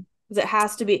 Yeah. Um, 'Cause it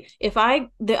has to be. If I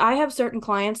have certain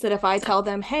clients that if I tell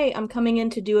them, "Hey, I'm coming in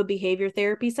to do a behavior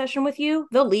therapy session with you,"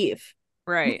 they'll leave.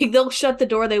 right. Like, they'll shut the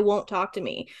door. They won't talk to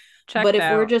me. But Checked if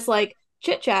we're out. just like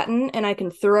chit-chatting and I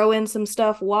can throw in some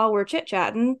stuff while we're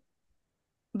chit-chatting,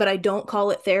 but I don't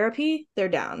call it therapy, they're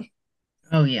down.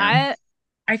 Oh yeah. I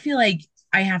I feel like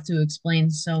I have to explain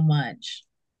so much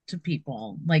to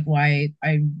people, like why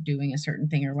I'm doing a certain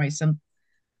thing or why some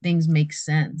things make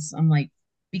sense. I'm like,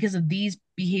 because of these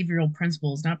behavioral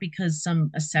principles, not because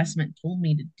some assessment told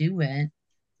me to do it.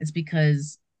 It's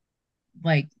because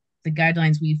like the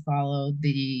guidelines we follow,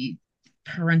 the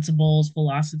principles,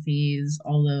 philosophies,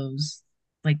 all those,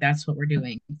 like that's what we're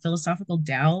doing. Philosophical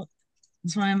doubt.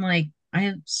 That's why I'm like, I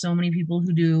have so many people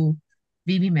who do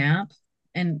VB map,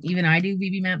 and even I do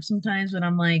VB map sometimes, but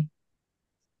I'm like,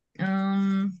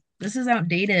 this is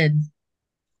outdated.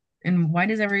 And why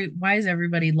does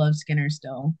everybody love Skinner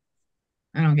still?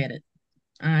 I don't get it.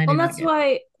 I Well, do and not that's get it.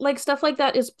 why like stuff like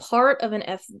that is part of an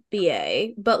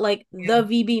FBA, but like Yeah. the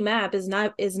VB map is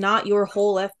not your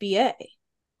whole FBA.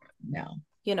 No.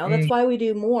 That's It, why we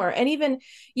do more. And even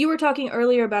you were talking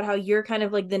earlier about how you're kind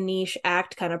of like the niche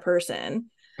act kind of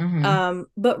person. uh-huh.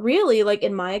 But really, like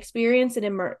in my experience and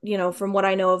from what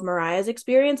I know of Mariah's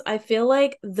experience, I feel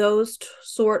like those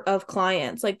sort of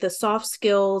clients, like the soft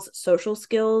skills, social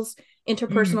skills,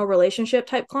 Mhm. interpersonal relationship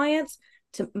type clients,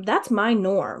 that's my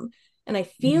norm. And I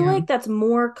feel Yeah. like that's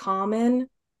more common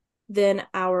than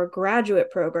our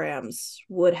graduate programs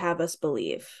would have us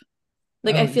believe.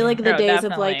 Like Oh I feel yeah. like the oh days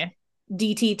of like definitely.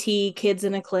 DTT kids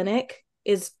in a clinic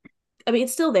is, I mean,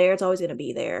 it's still there, it's always going to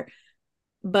be there,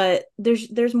 but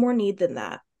there's more need than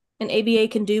that, and ABA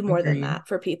can do more than Agreed. that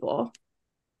for people.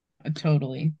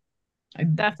 Totally. I,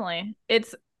 Definitely.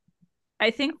 It's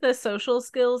I think the social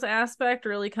skills aspect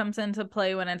really comes into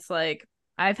play when it's like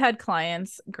I've had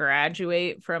clients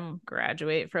graduate from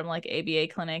like ABA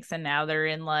clinics and now they're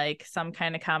in like some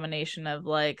kind of combination of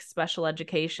like special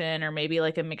education or maybe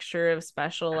like a mixture of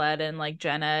special ed and like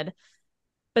gen ed,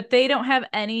 but they don't have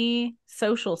any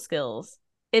social skills.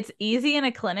 It's easy in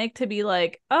a clinic to be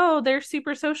like, "Oh, they're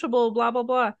super sociable, blah blah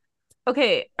blah."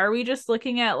 Okay, are we just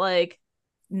looking at like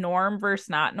norm versus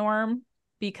not norm?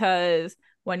 Because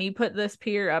when you put this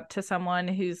peer up to someone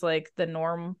who's like the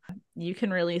norm, you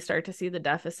can really start to see the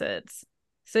deficits.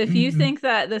 So if you mhm. think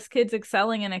that this kid's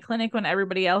excelling in a clinic when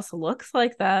everybody else looks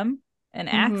like them and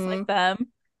acts like Mm-hmm. them,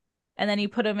 and then you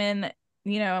put them in,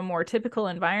 a more typical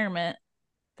environment,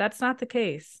 that's not the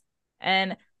case.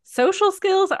 And social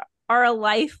skills are a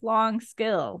lifelong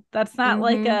skill. That's not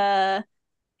like Mm-hmm. a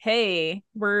hey,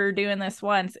 we're doing this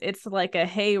once. It's like a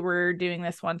hey, we're doing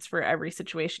this once for every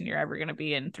situation you're ever going to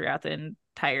be in throughout the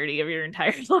entirety of your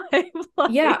entire life.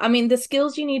 Yeah, Like, I mean, the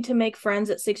skills you need to make friends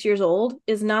at 6 years old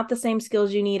is not the same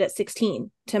skills you need at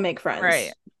 16 to make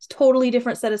right. friends. It's totally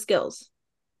different set of skills.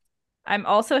 I'm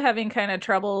also having kind of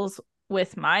troubles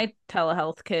with my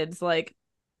telehealth kids. Like,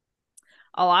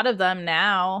 a lot of them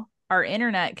now are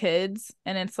internet kids,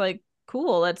 and it's like,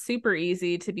 cool, that's super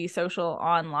easy to be social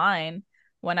online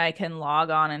when I can log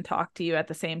on and talk to you at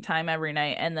the same time every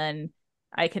night, and then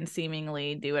I can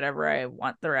seemingly do whatever I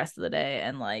want the rest of the day.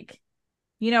 And like,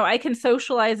 I can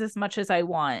socialize as much as I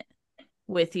want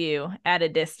with you at a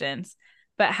distance,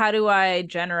 but how do I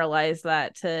generalize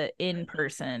that to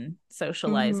in-person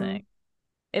Mm-hmm. socializing?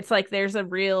 It's like there's a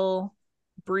real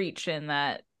breach in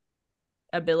that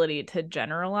ability to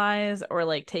generalize or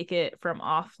like take it from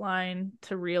offline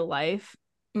to real life.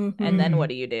 And Mm-hmm. then what Mhm.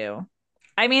 do you do?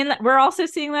 I mean, we're also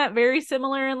seeing that very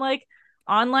similar in like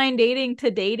online dating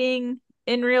to dating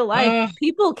in real life. Oh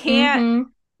People can't Mm-hmm.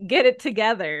 get it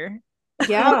together.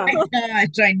 Yeah. my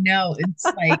gosh, I know.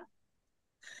 It's like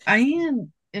I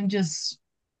am just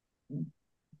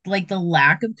like the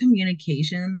lack of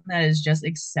communication that is just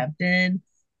accepted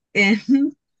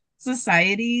in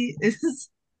society is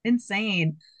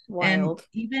insane. And Wild.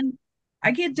 even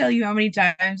I can't tell you how many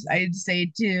times I'd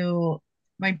say to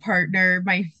my partner,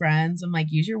 my friends, I'm like,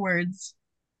 use your words.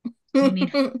 Do you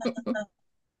need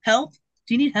help?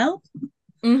 Do you need help?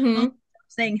 Oh, Mm-hmm.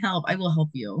 saying help, I will help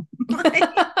you.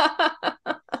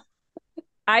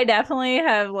 I definitely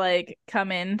have like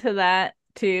come into that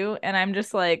too. And I'm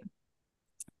just like,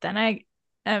 then I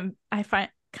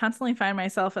constantly find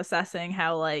myself assessing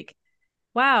how like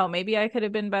wow, maybe I could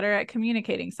have been better at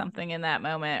communicating something in that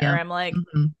moment. Or Yeah. I'm like,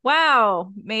 Mhm.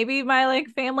 wow, maybe my like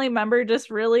family member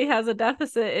just really has a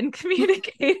deficit in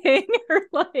communicating or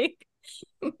like,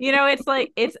 it's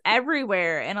like it's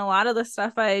everywhere. And a lot of the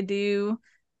stuff I do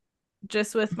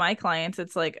just with my clients,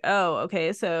 it's like, oh,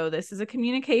 okay, so this is a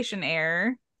communication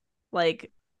error.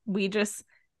 Like, we just,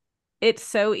 it's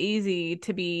so easy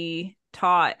to be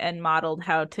taught and modeled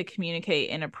how to communicate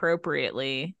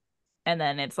inappropriately. And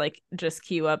then it's like, just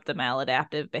cue up the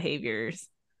maladaptive behaviors.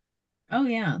 Oh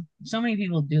yeah. So many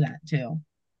people do that too.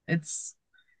 It's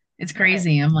it's Right.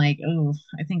 crazy. I'm like, oh,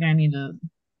 I think I need to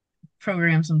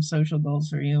program some social goals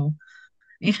for you.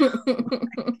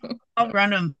 I'll run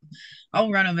them.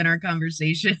 I'll run them in our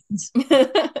conversations.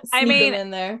 I Sneak them mean, in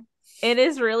there. it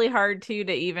is really hard too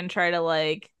to even try to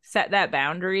like set that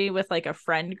boundary with like a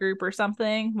friend group or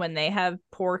something when they have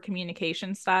poor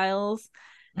communication styles.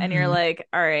 And you're Hmm. like,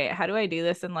 all right, how do I do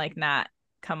this and like not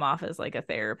come off as like a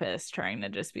therapist trying to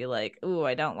just be like, ooh,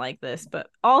 I don't like this, but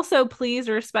also please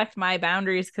respect my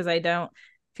boundaries because I don't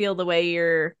feel the way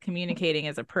you're communicating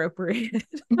is appropriate.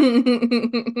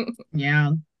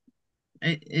 Yeah,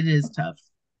 it is tough.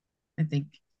 I think,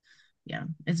 yeah,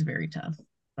 it's very tough.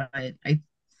 But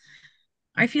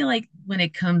I feel like when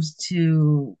it comes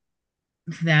to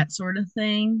that sort of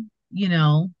thing,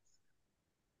 I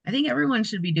think everyone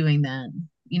should be doing that.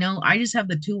 I just have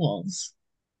the tools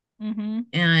Mm-hmm.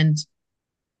 and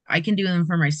I can do them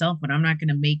for myself, but I'm not going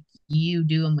to make you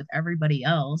do them with everybody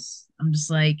else. I'm just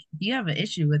like, if you have an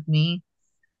issue with me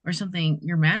or something,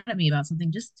 you're mad at me about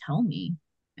something, just tell me.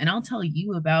 And I'll tell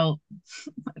you about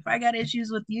if I got issues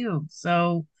with you.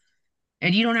 So,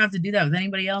 and you don't have to do that with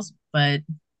anybody else. But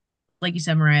like you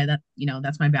said, Mariah,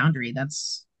 that's my boundary.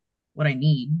 That's what I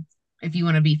need if you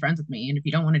want to be friends with me. And if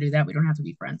you don't want to do that, we don't have to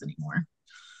be friends anymore.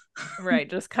 Right.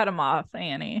 Just cut them off,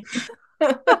 Annie.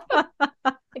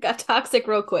 I got toxic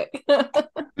real quick.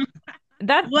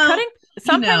 That Well, cutting, you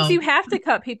sometimes know, you have to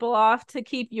cut people off to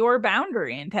keep your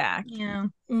boundary intact. yeah.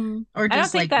 Mm. Or I don't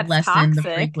just think like that's toxic.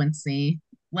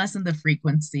 lessen the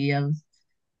frequency of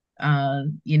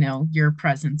your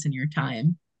presence and your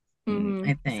time. Hmm.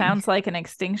 I think. Sounds like an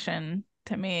extinction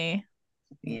to me.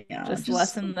 Yeah, Just just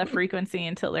lessen the frequency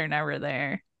until they're never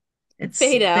there. it's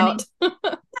Fade out. thinning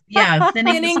the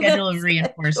Thinning the schedule of schedule.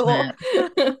 reinforcement.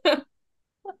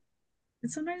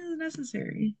 And sometimes it's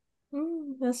necessary.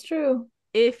 That's true.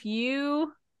 If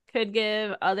you could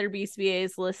give other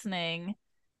BCBAs listening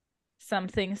some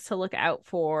things to look out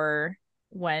for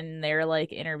when they're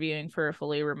like interviewing for a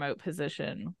fully remote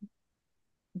position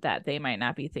that they might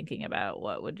not be thinking about,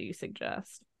 what would you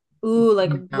suggest? Ooh, like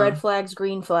Yeah. red flags,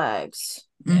 green flags.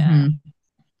 Yeah. Hmm.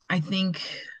 I think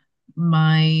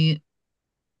my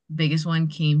biggest one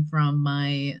came from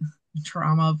my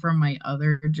trauma from my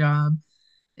other job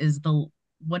is the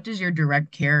what does your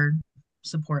direct care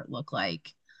support look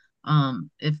like?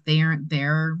 If they aren't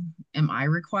there, am I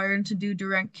required to do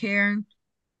direct care?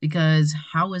 Because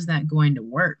how is that going to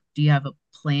work? Do you have a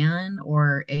plan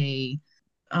or a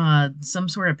some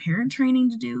sort of parent training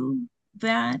to do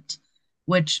that?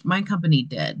 Which my company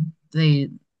did. They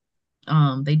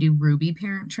do Ruby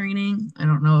parent training. I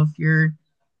don't know if you're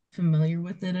familiar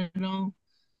with it at all.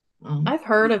 I've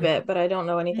heard Pretty of good. it, but I don't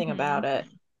know anything Mm-hmm. about it.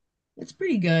 It's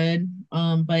pretty good.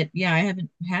 But yeah, I haven't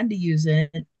had to use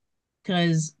it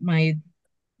because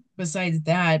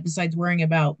besides worrying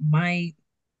about my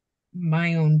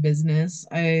own business,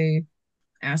 I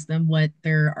asked them what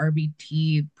their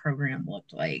RBT program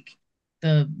looked like,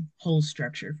 the whole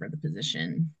structure for the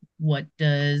position. What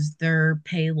does their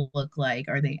pay look like?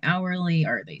 Are they hourly?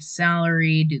 Are they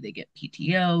salary? Do they get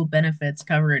PTO, benefits,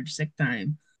 coverage, sick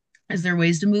time? Is there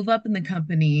ways to move up in the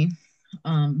company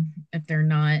if they're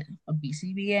not a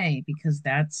BCBA? Because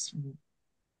that's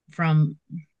from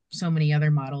so many other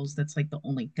models, that's like the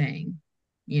only thing,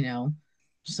 you know?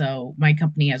 So my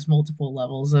company has multiple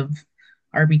levels of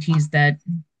RBTs that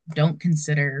don't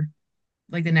consider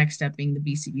like the next step being the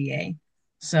BCBA.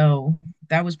 So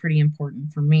that was pretty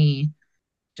important for me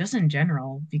just in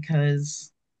general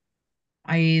because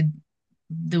I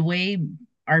the way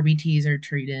RBTs are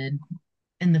treated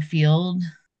in the field,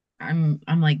 I'm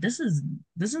like this is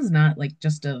not like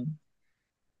just a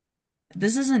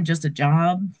this isn't just a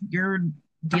job. You're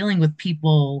dealing with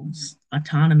people's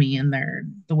autonomy and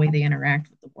the way they interact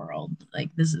with the world. Like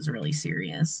this is really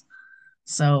serious.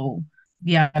 So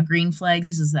yeah, green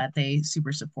flags is that they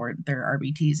super support their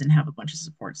RBTs and have a bunch of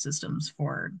support systems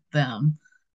for them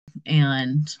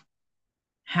and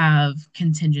have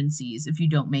contingencies if you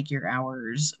don't make your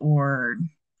hours or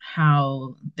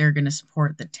how they're going to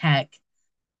support the tech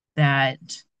that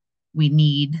we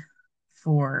need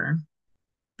for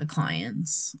the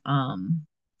clients.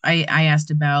 I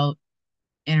asked about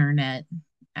internet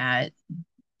at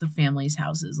the family's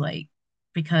houses, like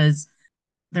because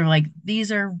they're like,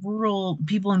 these are rural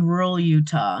people in rural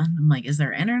Utah. I'm like, is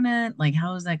there internet? Like,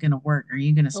 how is that going to work? Are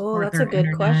you going to Oh, support that's a their good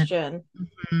internet? question.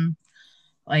 Mhm.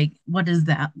 Like, what does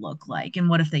that look like? And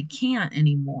what if they can't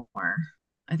anymore?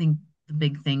 I think the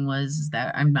big thing was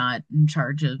that I'm not in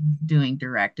charge of doing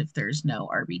direct if there's no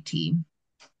RBT.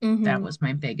 That Mm-hmm. was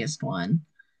my biggest one.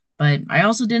 But I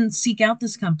also didn't seek out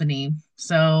this company.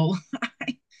 So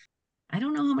I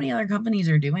don't know how many other companies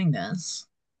are doing this.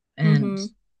 And Mm-hmm.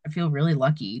 I feel really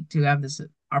lucky to have this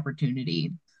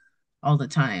opportunity all the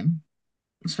time.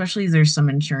 Especially there's some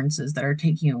insurances that are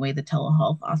taking away the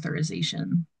telehealth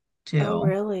authorization Oh, too.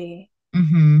 really?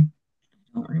 Mm-hmm.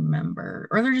 I don't remember.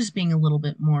 Or they're just being a little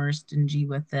bit more stingy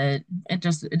with it. It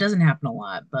doesn't happen a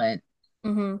lot, but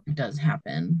Mm-hmm. it does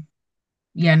happen.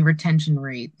 Yeah, and retention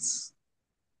rates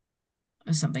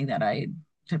is something that I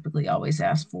typically always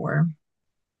ask for.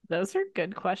 Those are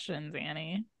good questions,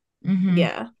 Annie. Mm-hmm.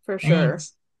 Yeah, for sure.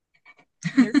 Thanks.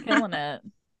 You're killing it.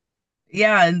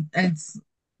 Yeah, and it's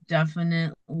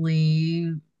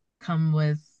definitely come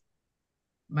with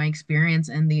my experience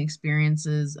and the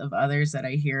experiences of others that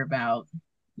I hear about,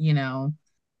 you know,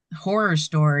 horror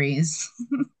stories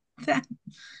that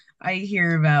I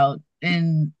hear about.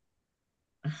 And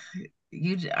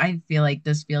I feel like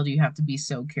this field, you have to be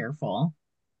so careful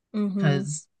Mm-hmm.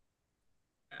 because,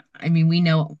 I mean, we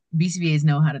know BCBAs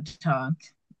know how to talk,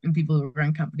 and people who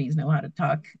run companies know how to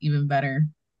talk even better.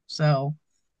 So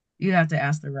you have to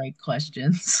ask the right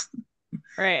questions.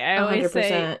 Right. I always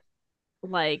say, 100%.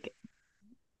 like,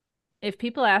 if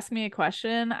people ask me a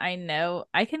question, I know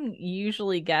I can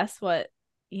usually guess what,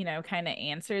 kind of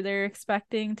answer they're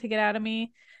expecting to get out of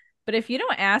me. But if you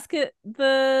don't ask it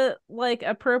the like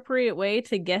appropriate way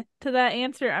to get to that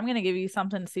answer, I'm gonna give you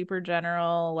something super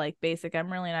general, like basic.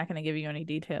 I'm really not gonna give you any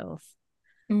details.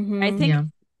 I Mm-hmm. think Yeah.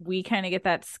 we kind of get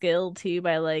that skill too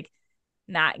by like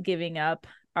not giving up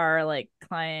our like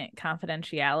client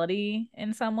confidentiality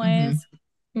in some Hmm. ways,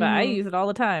 but I Mm-hmm. use it all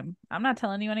the time. I'm not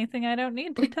telling you anything I don't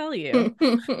need to tell you.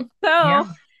 So, Yeah.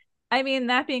 I mean,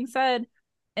 that being said,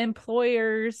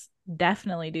 employers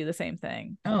definitely do the same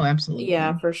thing. Oh, Yeah,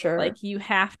 absolutely. for sure. Like, you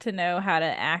have to know how to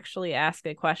actually ask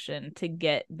a question to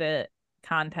get the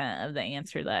content of the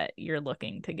answer that you're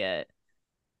looking to get.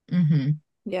 Hmm.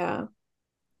 Yeah.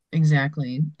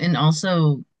 Exactly. And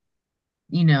also,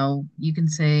 you can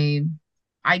say,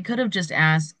 I could have just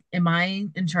asked, am I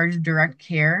in charge of direct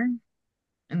care?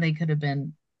 And they could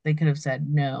have said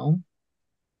no,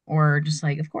 or just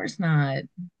like, of course not.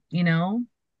 You know,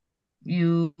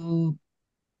 you,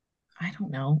 I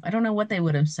don't know. I don't know what they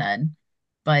would have said,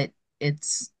 but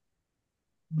it's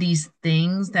these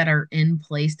things that are in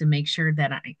place to make sure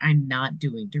that I'm not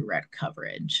doing direct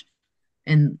coverage.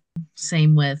 And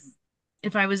same with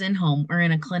if I was in home or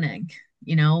in a clinic,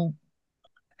 you know,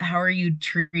 how are you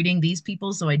treating these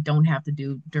people so I don't have to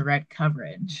do direct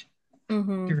coverage,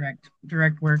 Mm-hmm.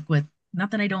 direct work with,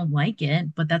 not that I don't like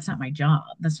it, but that's not my job.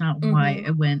 That's not why Mm-hmm.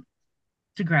 I went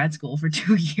to grad school for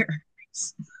 2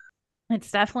 years.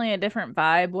 It's definitely a different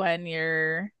vibe when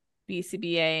you're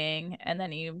BCBAing and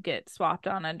then you get swapped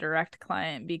on a direct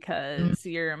client Mm, because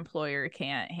your employer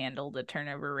can't handle the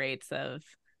turnover rates of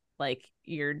like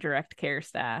your direct care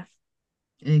staff,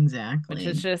 which is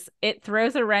exactly. just, it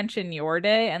throws a wrench in your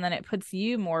day and then it puts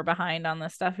you more behind on the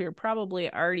stuff you're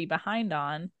probably already behind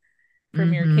on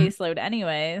from your Mm-hmm. caseload,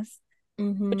 anyways. Which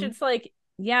Mm-hmm. it's like,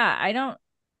 yeah,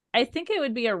 I think it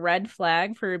would be a red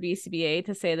flag for a BCBA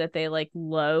to say that they like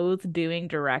loathe doing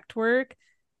direct work,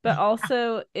 but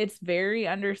also it's very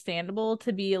understandable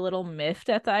to be a little miffed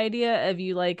at the idea of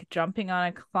you like jumping on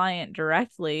a client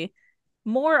directly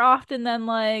more often than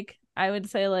like I would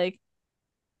say like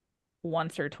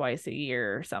once or twice a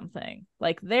year or something.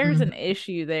 Like there's an Mm-hmm.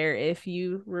 issue there if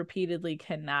you repeatedly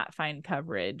cannot find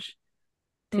coverage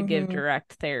to give Mm-hmm.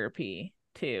 direct therapy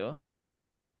to.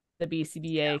 The Yeah.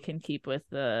 BCBA can keep with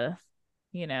the,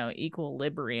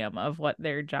 equilibrium of what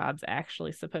their job's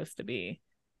actually supposed to be.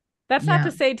 That's not to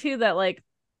Yeah. say, too, that like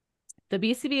the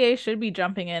BCBA should be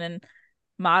jumping in and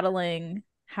modeling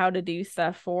how to do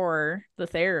stuff for the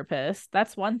therapist.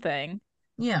 That's one thing.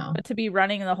 Yeah. But to be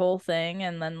running the whole thing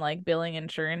and then like billing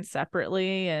insurance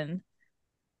separately and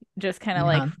just kind of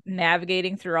like Yeah.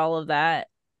 navigating through all of that,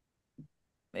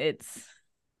 it's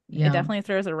it Yeah. definitely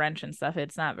throws a wrench and stuff.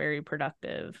 It's not very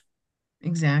productive.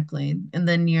 Exactly. And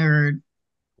then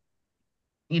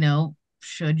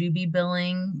should you be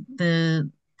billing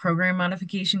the program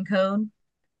modification code?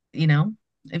 You know,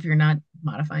 if you're not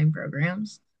modifying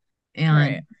programs.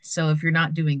 Right. And so if you're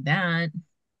not doing that,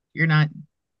 you're not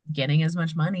getting as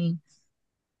much money.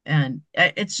 And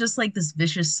it's just like this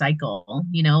vicious cycle.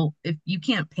 If you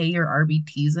can't pay your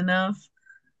RBTs enough,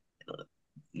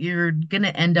 you're gonna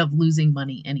end up losing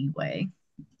money anyway.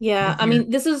 Yeah, Like I you're mean,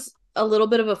 this is a little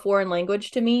bit of a foreign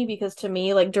language to me because to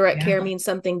me, like direct yeah. care means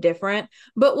something different.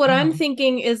 But what I'm Uh-huh.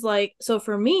 thinking is like, so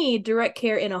for me, direct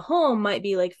care in a home might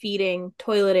be like feeding,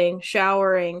 toileting,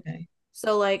 showering. Okay.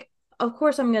 So, like, of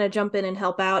course, I'm going to jump in and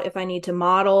help out if I need to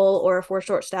model or if we're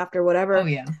short staffed or Oh whatever.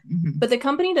 yeah. But the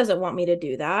company doesn't want me to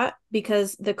do that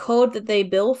because the code that they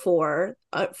bill for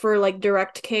like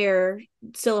direct care,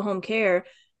 still at home care,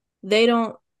 they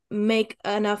don't make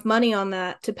enough money on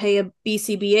that to pay a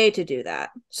BCBA to do that.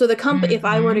 So the company, if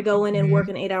I were to Mm-hmm. go in and Hmm. work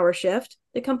an 8 hour shift,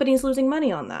 the company's losing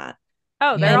money on that.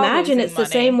 Oh, And I they're Yeah. all imagine losing it's the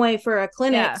same money. way for a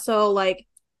clinic. Yeah. So like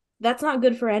that's not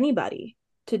good for anybody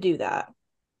to do that,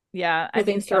 Yeah. for I mean,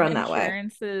 things to some run that way.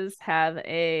 insurances have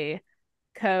a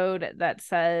code that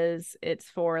says it's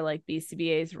for like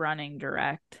BCBAs running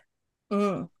direct.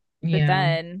 Mm. But Yeah.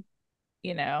 then,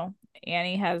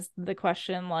 Annie has the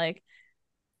question like,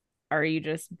 are you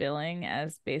just billing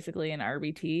as basically an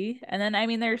RBT? And then, I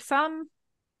mean, there's some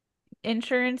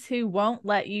insurance who won't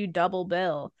let you double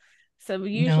bill. So No.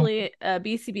 usually a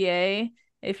BCBA,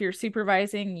 if you're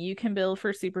supervising, you can bill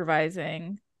for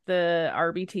supervising the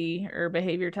RBT or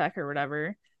behavior tech or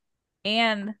whatever.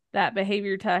 And that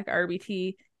behavior tech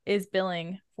RBT is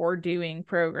billing for doing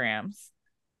programs.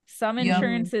 Some Yep. Mm.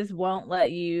 insurances won't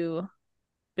let you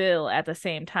bill at the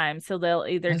same time. So they'll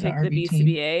either As a take the RBT.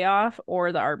 BCBA off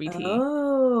or the RBT.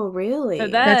 Oh, So really?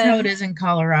 That's how it then, is in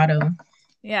Colorado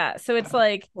yeah, so it's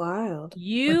like Wild. with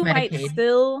you might Medicaid.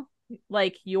 still,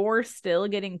 like, you're still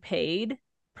getting paid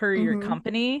per your Mm-hmm.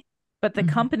 company, but the Mhm.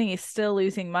 company is still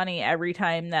losing money every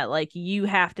time that, like, you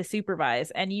have to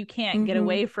supervise and you can't get Mm-hmm.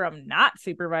 away from not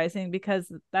supervising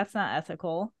because that's not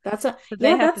ethical. That's a So they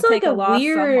yeah, have to that's like take a a loss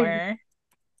weird. somewhere.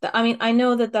 I mean, I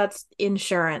know that that's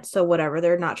insurance, so whatever.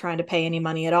 They're not trying to pay any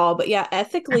money at all. But yeah,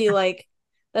 ethically, like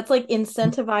that's like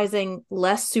incentivizing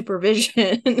less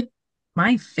supervision.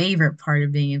 My favorite part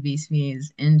of being a BCBA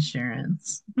is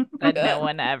insurance. That no Good.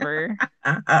 one ever.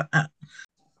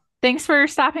 Thanks for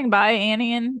stopping by,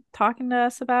 Annie, and talking to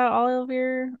us about all of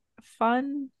your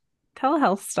fun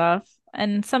telehealth stuff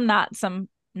and some not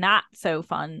so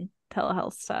fun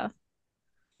telehealth stuff.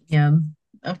 Yeah,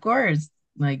 of course.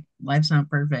 Like life's not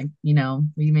perfect, we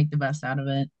make the best out of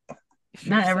it.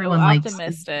 You're Not so everyone likes it.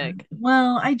 optimistic.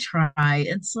 Well, I try.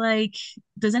 It's like,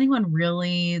 does anyone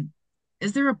really,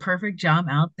 is there a perfect job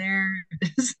out there?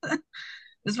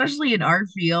 Especially in our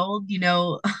field,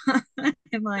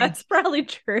 I'm like, That's probably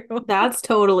true. That's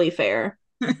totally fair.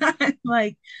 I'm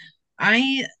like,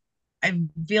 I I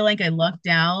feel like I lucked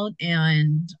out,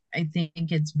 and I think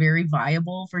it's very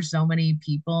viable for so many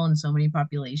people and so many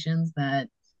populations that,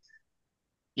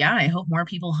 yeah, I hope more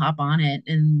people hop on it,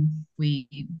 and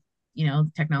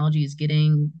technology is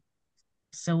getting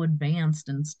so advanced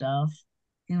and stuff.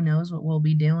 Who knows what we'll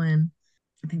be doing?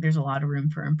 I think there's a lot of room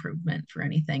for improvement for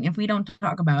anything. If we don't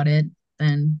talk about it,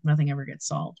 then nothing ever gets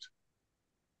solved.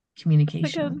 That's a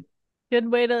Communication.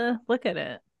 good way to look at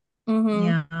it. Mm-hmm.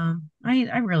 Yeah,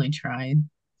 I really tried.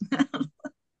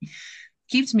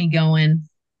 Keeps me going,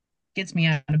 gets me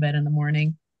out of bed in the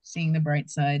morning, seeing the bright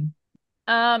side.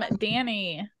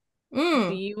 Danny, do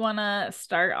Mm. you want to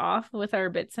start off with our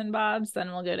bits and bobs?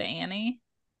 Then we'll go to Annie.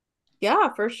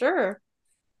 Yeah, for sure.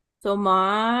 So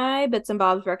my bits and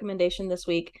bobs recommendation this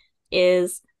week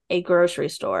is a grocery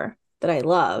store that I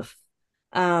love.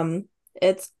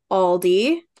 It's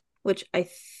Aldi, which I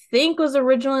think was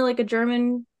originally like a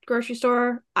German grocery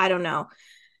store. I don't know.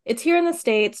 It's here in the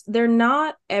States. They're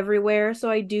not everywhere, so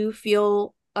I do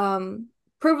feel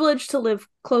privileged to live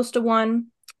close to one.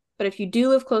 But if you do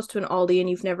live close to an Aldi and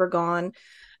you've never gone,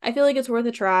 I feel like it's worth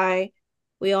a try.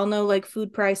 We all know like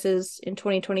food prices in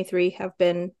 2023 have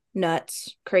been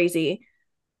nuts, crazy.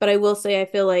 But I will say I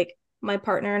feel like my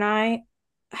partner and I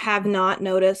have not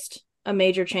noticed a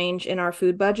major change in our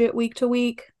food budget week to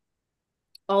week.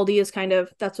 Aldi is kind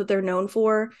of that's what they're known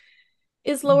for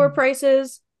is lower Mhm.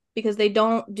 prices because they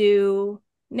don't do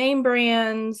name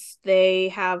brands. They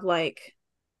have like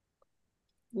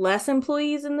less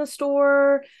employees in the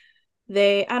store.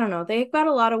 I don't know, they've got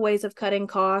a lot of ways of cutting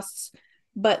costs,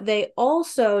 but they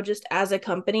also, just as a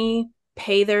company,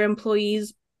 pay their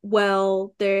employees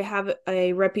well. They have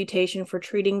a reputation for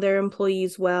treating their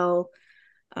employees well.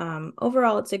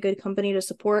 Overall, it's a good company to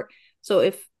support. So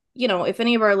if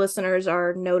any of our listeners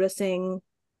are noticing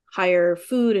higher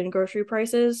food and grocery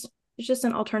prices, it's just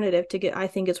an alternative to get. I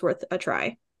think it's worth a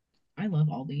try. I love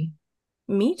Aldi.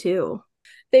 Me too.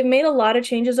 They've made a lot of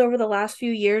changes over the last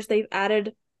few years. They've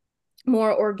added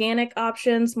more organic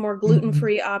options, more Mhm.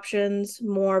 gluten-free options,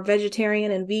 more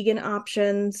vegetarian and vegan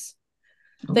options.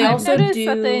 They Oh, I've also noticed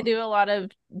that they do do a lot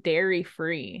of dairy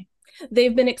free.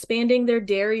 They've been expanding their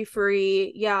dairy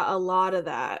free. Yeah, a lot of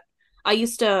that. I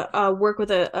used to work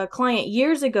with a client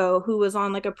years ago who was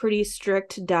on like a pretty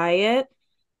strict diet.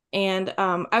 And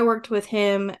I worked with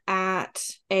him at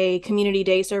a community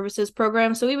day services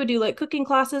program. So we would do like cooking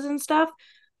classes and stuff.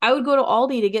 I would go to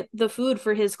Aldi to get the food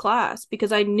for his class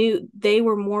because I knew they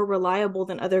were more reliable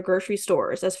than other grocery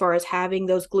stores as far as having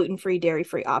those gluten free, dairy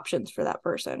free options for that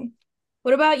person.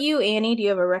 What about you, Annie? Do you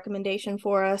have a recommendation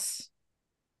for us?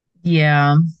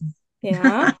 Yeah.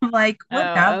 Yeah. Like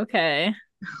Oh, okay.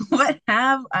 what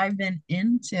have I been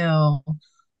into?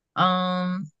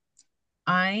 Um,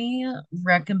 I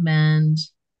recommend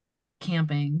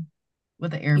camping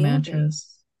with an air Camping.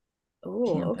 mattress.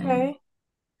 Oh, Camping. okay.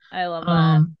 I love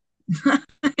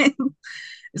that. Um,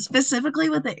 specifically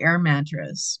with the air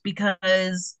mattress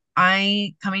because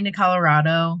coming to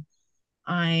Colorado,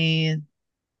 I,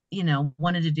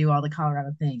 wanted to do all the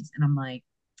Colorado things. And I'm like,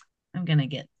 I'm gonna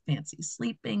get fancy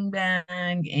sleeping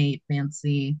bag, a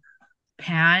fancy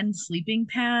sleeping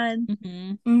pad,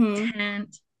 Hmm. Mm-hmm.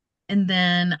 tent. And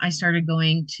then I started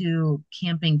going to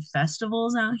camping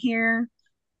festivals out here.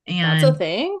 That's a And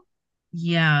thing.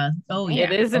 yeah, oh It yeah,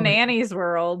 Man. is an oh yeah. Annie's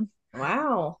world.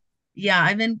 Wow. Yeah,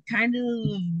 I've been kind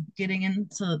of getting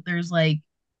into there's like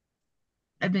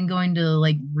I've been going to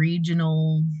like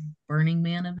regional Burning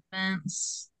Man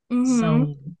events. Mm-hmm.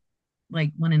 So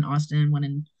like one in Austin, one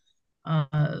in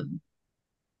uh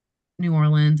New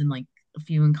Orleans, and like a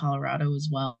few in Colorado as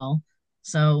well.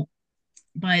 So,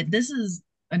 but this is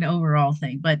an overall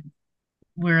thing, but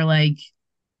we're like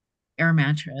air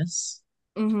mattress,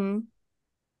 Mm-hmm.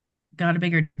 got a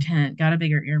bigger tent, got a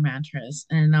bigger air mattress,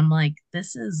 and I'm like,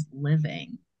 this is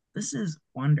living. This is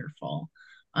wonderful.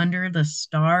 Under the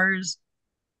stars,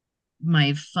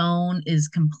 my phone is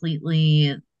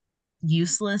completely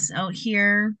useless out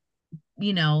here,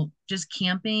 just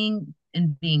camping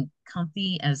and being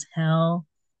comfy as hell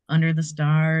under the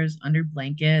stars, under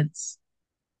blankets.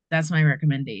 That's my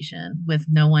recommendation with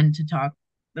no one to talk.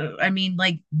 I mean,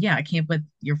 like, yeah, camp with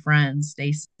your friends,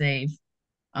 stay safe,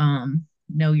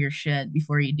 know your shit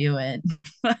before you do it.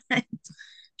 But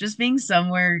just being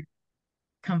somewhere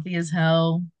comfy as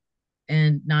hell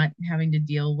and not having to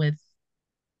deal with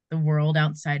the world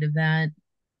outside of that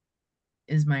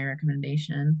is my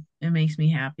recommendation. It makes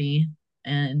me happy.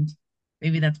 And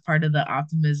maybe that's part of the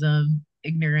optimism,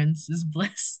 ignorance is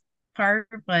bliss part.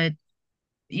 But,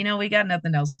 we got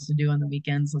nothing else to do on the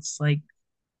weekends. It's like,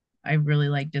 I really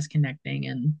like disconnecting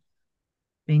and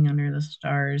being under the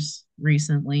stars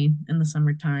recently in the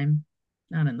summertime,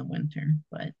 not in the winter,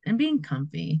 and being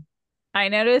comfy. I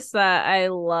noticed that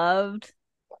I've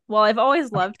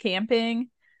always loved camping,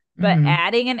 but Hmm.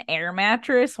 adding an air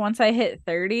mattress once I hit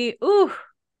 30, ooh,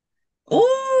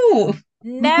 Oh,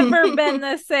 never been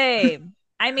the same.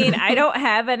 I mean, I don't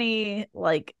have any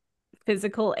like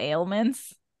physical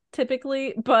ailments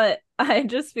typically, but I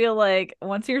just feel like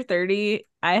once you're 30,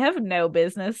 I have no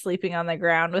business sleeping on the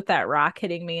ground with that rock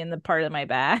hitting me in the part of my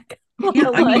back. yeah.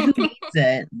 I mean, who Like, needs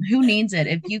it? Who needs it?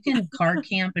 If you can car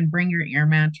camp and bring your air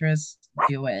mattress,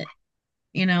 do it.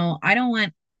 I don't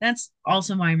want that's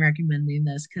also why I'm recommending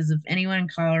this because if anyone in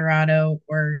Colorado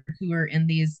or who are in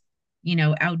these,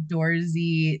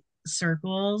 outdoorsy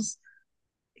circles,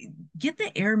 get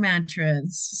the air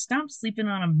mattress. Stop sleeping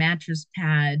on a mattress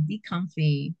pad. Be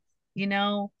comfy. You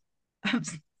know, I'm,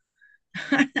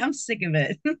 I'm sick of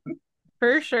it.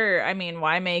 for sure. I mean,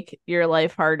 why make your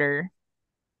life harder?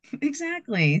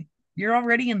 Exactly. You're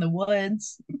already in the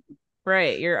woods.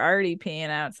 Right, you're already peeing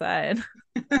outside.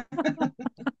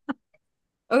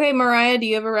 Okay, Mariah, do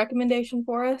you have a recommendation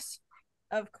for us?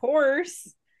 Of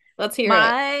course. Let's hear it.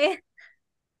 My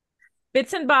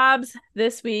bits and bobs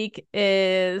this week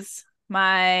is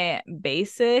my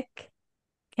basic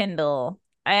Kindle.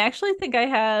 I actually think I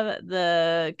have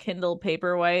the Kindle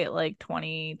Paperwhite like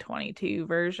 2022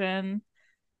 version.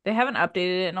 They haven't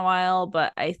updated it in a while,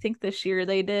 but I think this year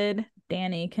they did.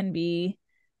 Danny can be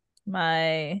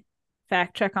my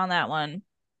fact check on that one.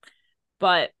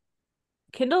 But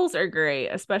Kindles are great,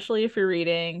 especially if you're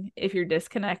reading, if you're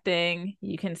disconnecting,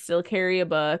 you can still carry a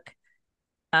book.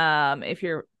 If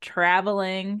you're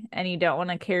traveling and you don't want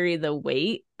to carry the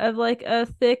weight of like a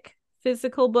thick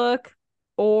physical book,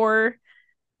 or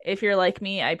if you're like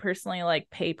me, I personally like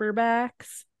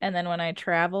paperbacks. And then when I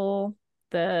travel,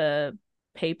 the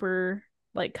paper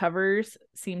like covers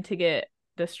seem to get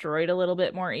destroyed a little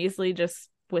bit more easily just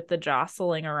with the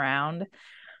jostling around.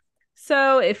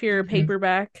 So if you're a Mhm.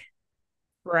 paperback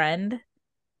friend,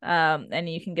 and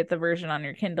you can get the version on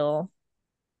your Kindle,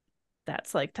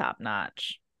 that's like top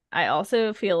notch. I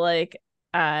also feel like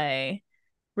I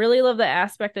Really love the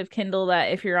aspect of Kindle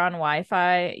that if you're on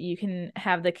Wi-Fi, you can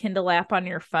have the Kindle app on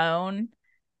your phone,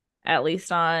 at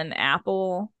least on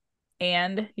Apple,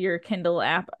 and your Kindle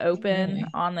app open Really?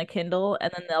 on the Kindle,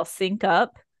 and then they'll sync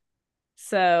up.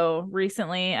 So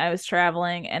recently I was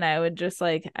traveling and I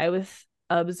was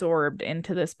absorbed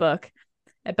into this book.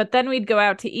 But then we'd go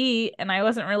out to eat and I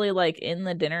wasn't really like in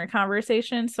the dinner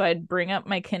conversation. So I'd bring up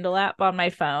my Kindle app on my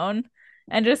phone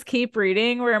and just keep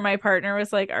reading, where my partner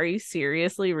was like, "Are you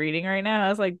seriously reading right now?" I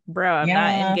was like, "Bro, I'm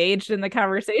not Yeah. engaged in the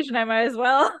conversation. I might as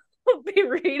well be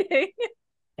reading."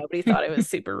 Nobody thought it was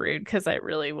super rude because I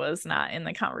really was not in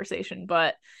the conversation.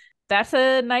 But that's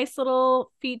a nice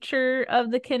little feature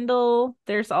of the Kindle.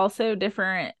 There's also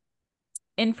different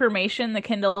information the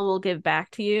Kindle will give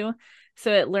back to you.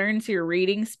 So it learns your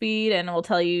reading speed and will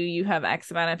tell you have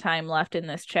X amount of time left in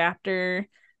this chapter.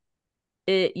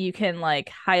 You can like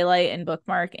highlight and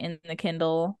bookmark in the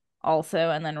Kindle also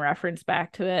and then reference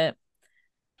back to it.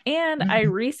 And I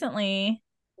Mm. recently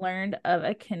learned of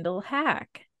a Kindle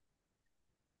hack.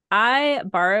 I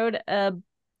borrowed a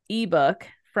ebook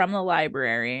from the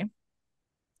library.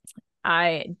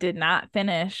 I did not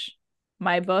finish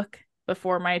my book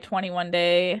before my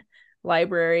 21-day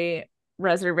library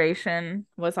reservation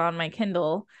was on my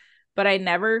Kindle, but I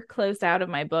never closed out of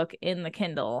my book in the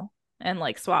Kindle and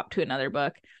like swapped to another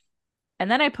book.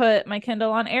 And then I put my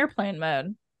Kindle on airplane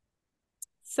mode.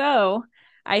 So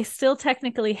I still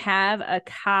technically have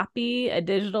a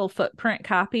digital footprint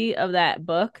copy of that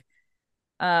book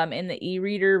in the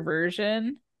e-reader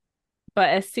version. But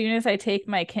as soon as I take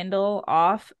my Kindle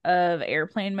off of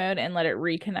airplane mode and let it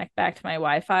reconnect back to my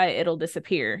Wi-Fi, it'll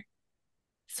disappear.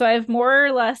 So I've more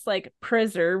or less like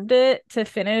preserved it to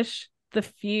finish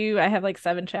I have like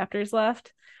 7 chapters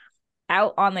left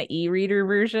out on the e-reader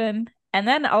version. And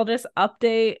then I'll just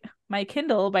update my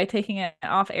Kindle by taking it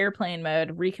off airplane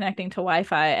mode, reconnecting to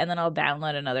Wi-Fi, and then I'll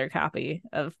download another copy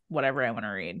of whatever I want to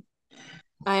read.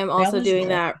 I am That also was doing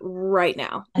that right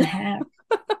now. a hack.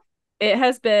 It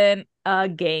has been a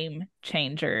game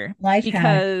changer Life hack.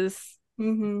 because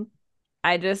Mm-hmm.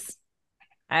 I just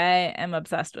I am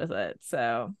obsessed with it.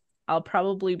 So I'll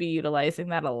probably be utilizing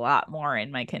that a lot more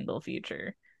in my Kindle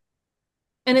future.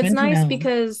 And it's Good to nice know.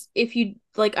 because if you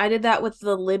like, I did that with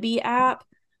the Libby app.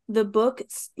 The book,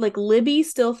 like Libby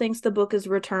still thinks the book is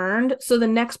returned. So the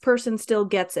next person still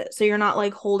gets it. So you're not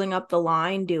like holding up the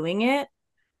line doing it.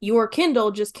 Your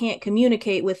Kindle just can't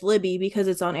communicate with Libby because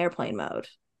it's on airplane mode.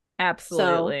 So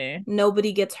Absolutely.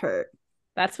 nobody gets hurt.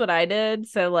 That's what I did.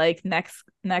 So like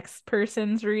next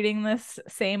person's reading this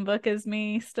same book as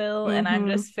me still, and I'm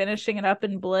Mm-hmm. just finishing it up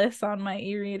in bliss on my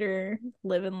e-reader,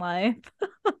 living life.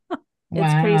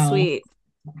 It's pretty Wow. sweet.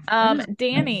 That is nice.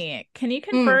 Danny, can you Mm,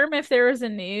 confirm if there was a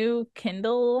new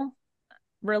Kindle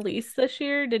release this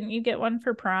year? Didn't you get one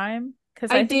for Prime?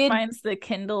 Because I I think did. mine's the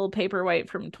Kindle Paperwhite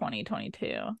from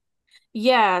 2022.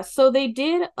 Yeah, so they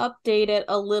did update it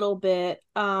a little bit.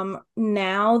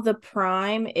 Now the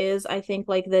Prime is, I think,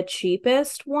 like the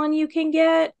cheapest one you can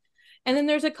get. And then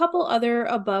there's a couple other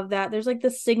above that. There's like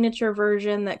the signature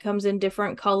version that comes in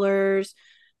different colors.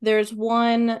 There's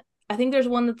one, I think there's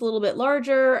one that's a little bit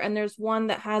larger, and there's one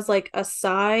that has like a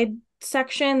side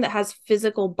section that has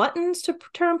physical buttons to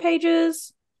turn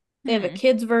pages. They have a Hmm.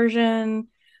 kids version.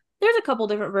 There's a couple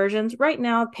different versions. Right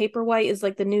now, Paperwhite is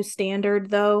like the new standard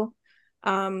though.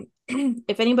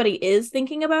 If anybody is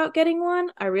thinking about getting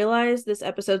one, I realize this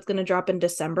episode's going to drop in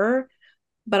December,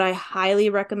 but I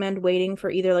highly recommend waiting for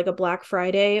either like a Black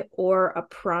Friday or a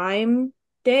Prime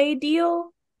Day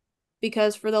deal,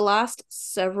 because for the last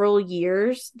several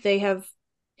years, they have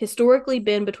historically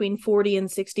been between 40 and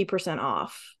 60%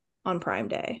 off on Prime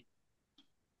Day,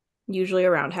 usually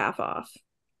around half off.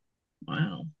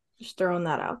 Wow. Just throwing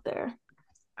that out there.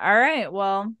 All right.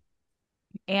 Well,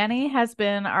 Annie has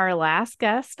been our last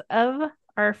guest of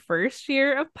our first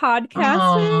year of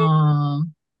podcasting. Oh,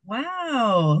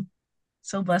 wow.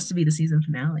 So blessed to be the season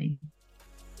finale.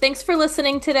 Thanks for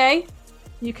listening today.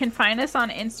 You can find us on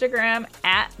Instagram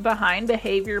at Behind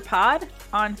Behavior Pod,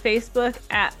 on Facebook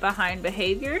at Behind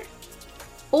Behavior.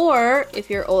 Or if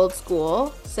you're old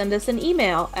school, send us an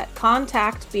email at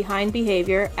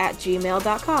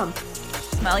contactbehindbehavior@gmail.com.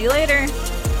 Smell you later.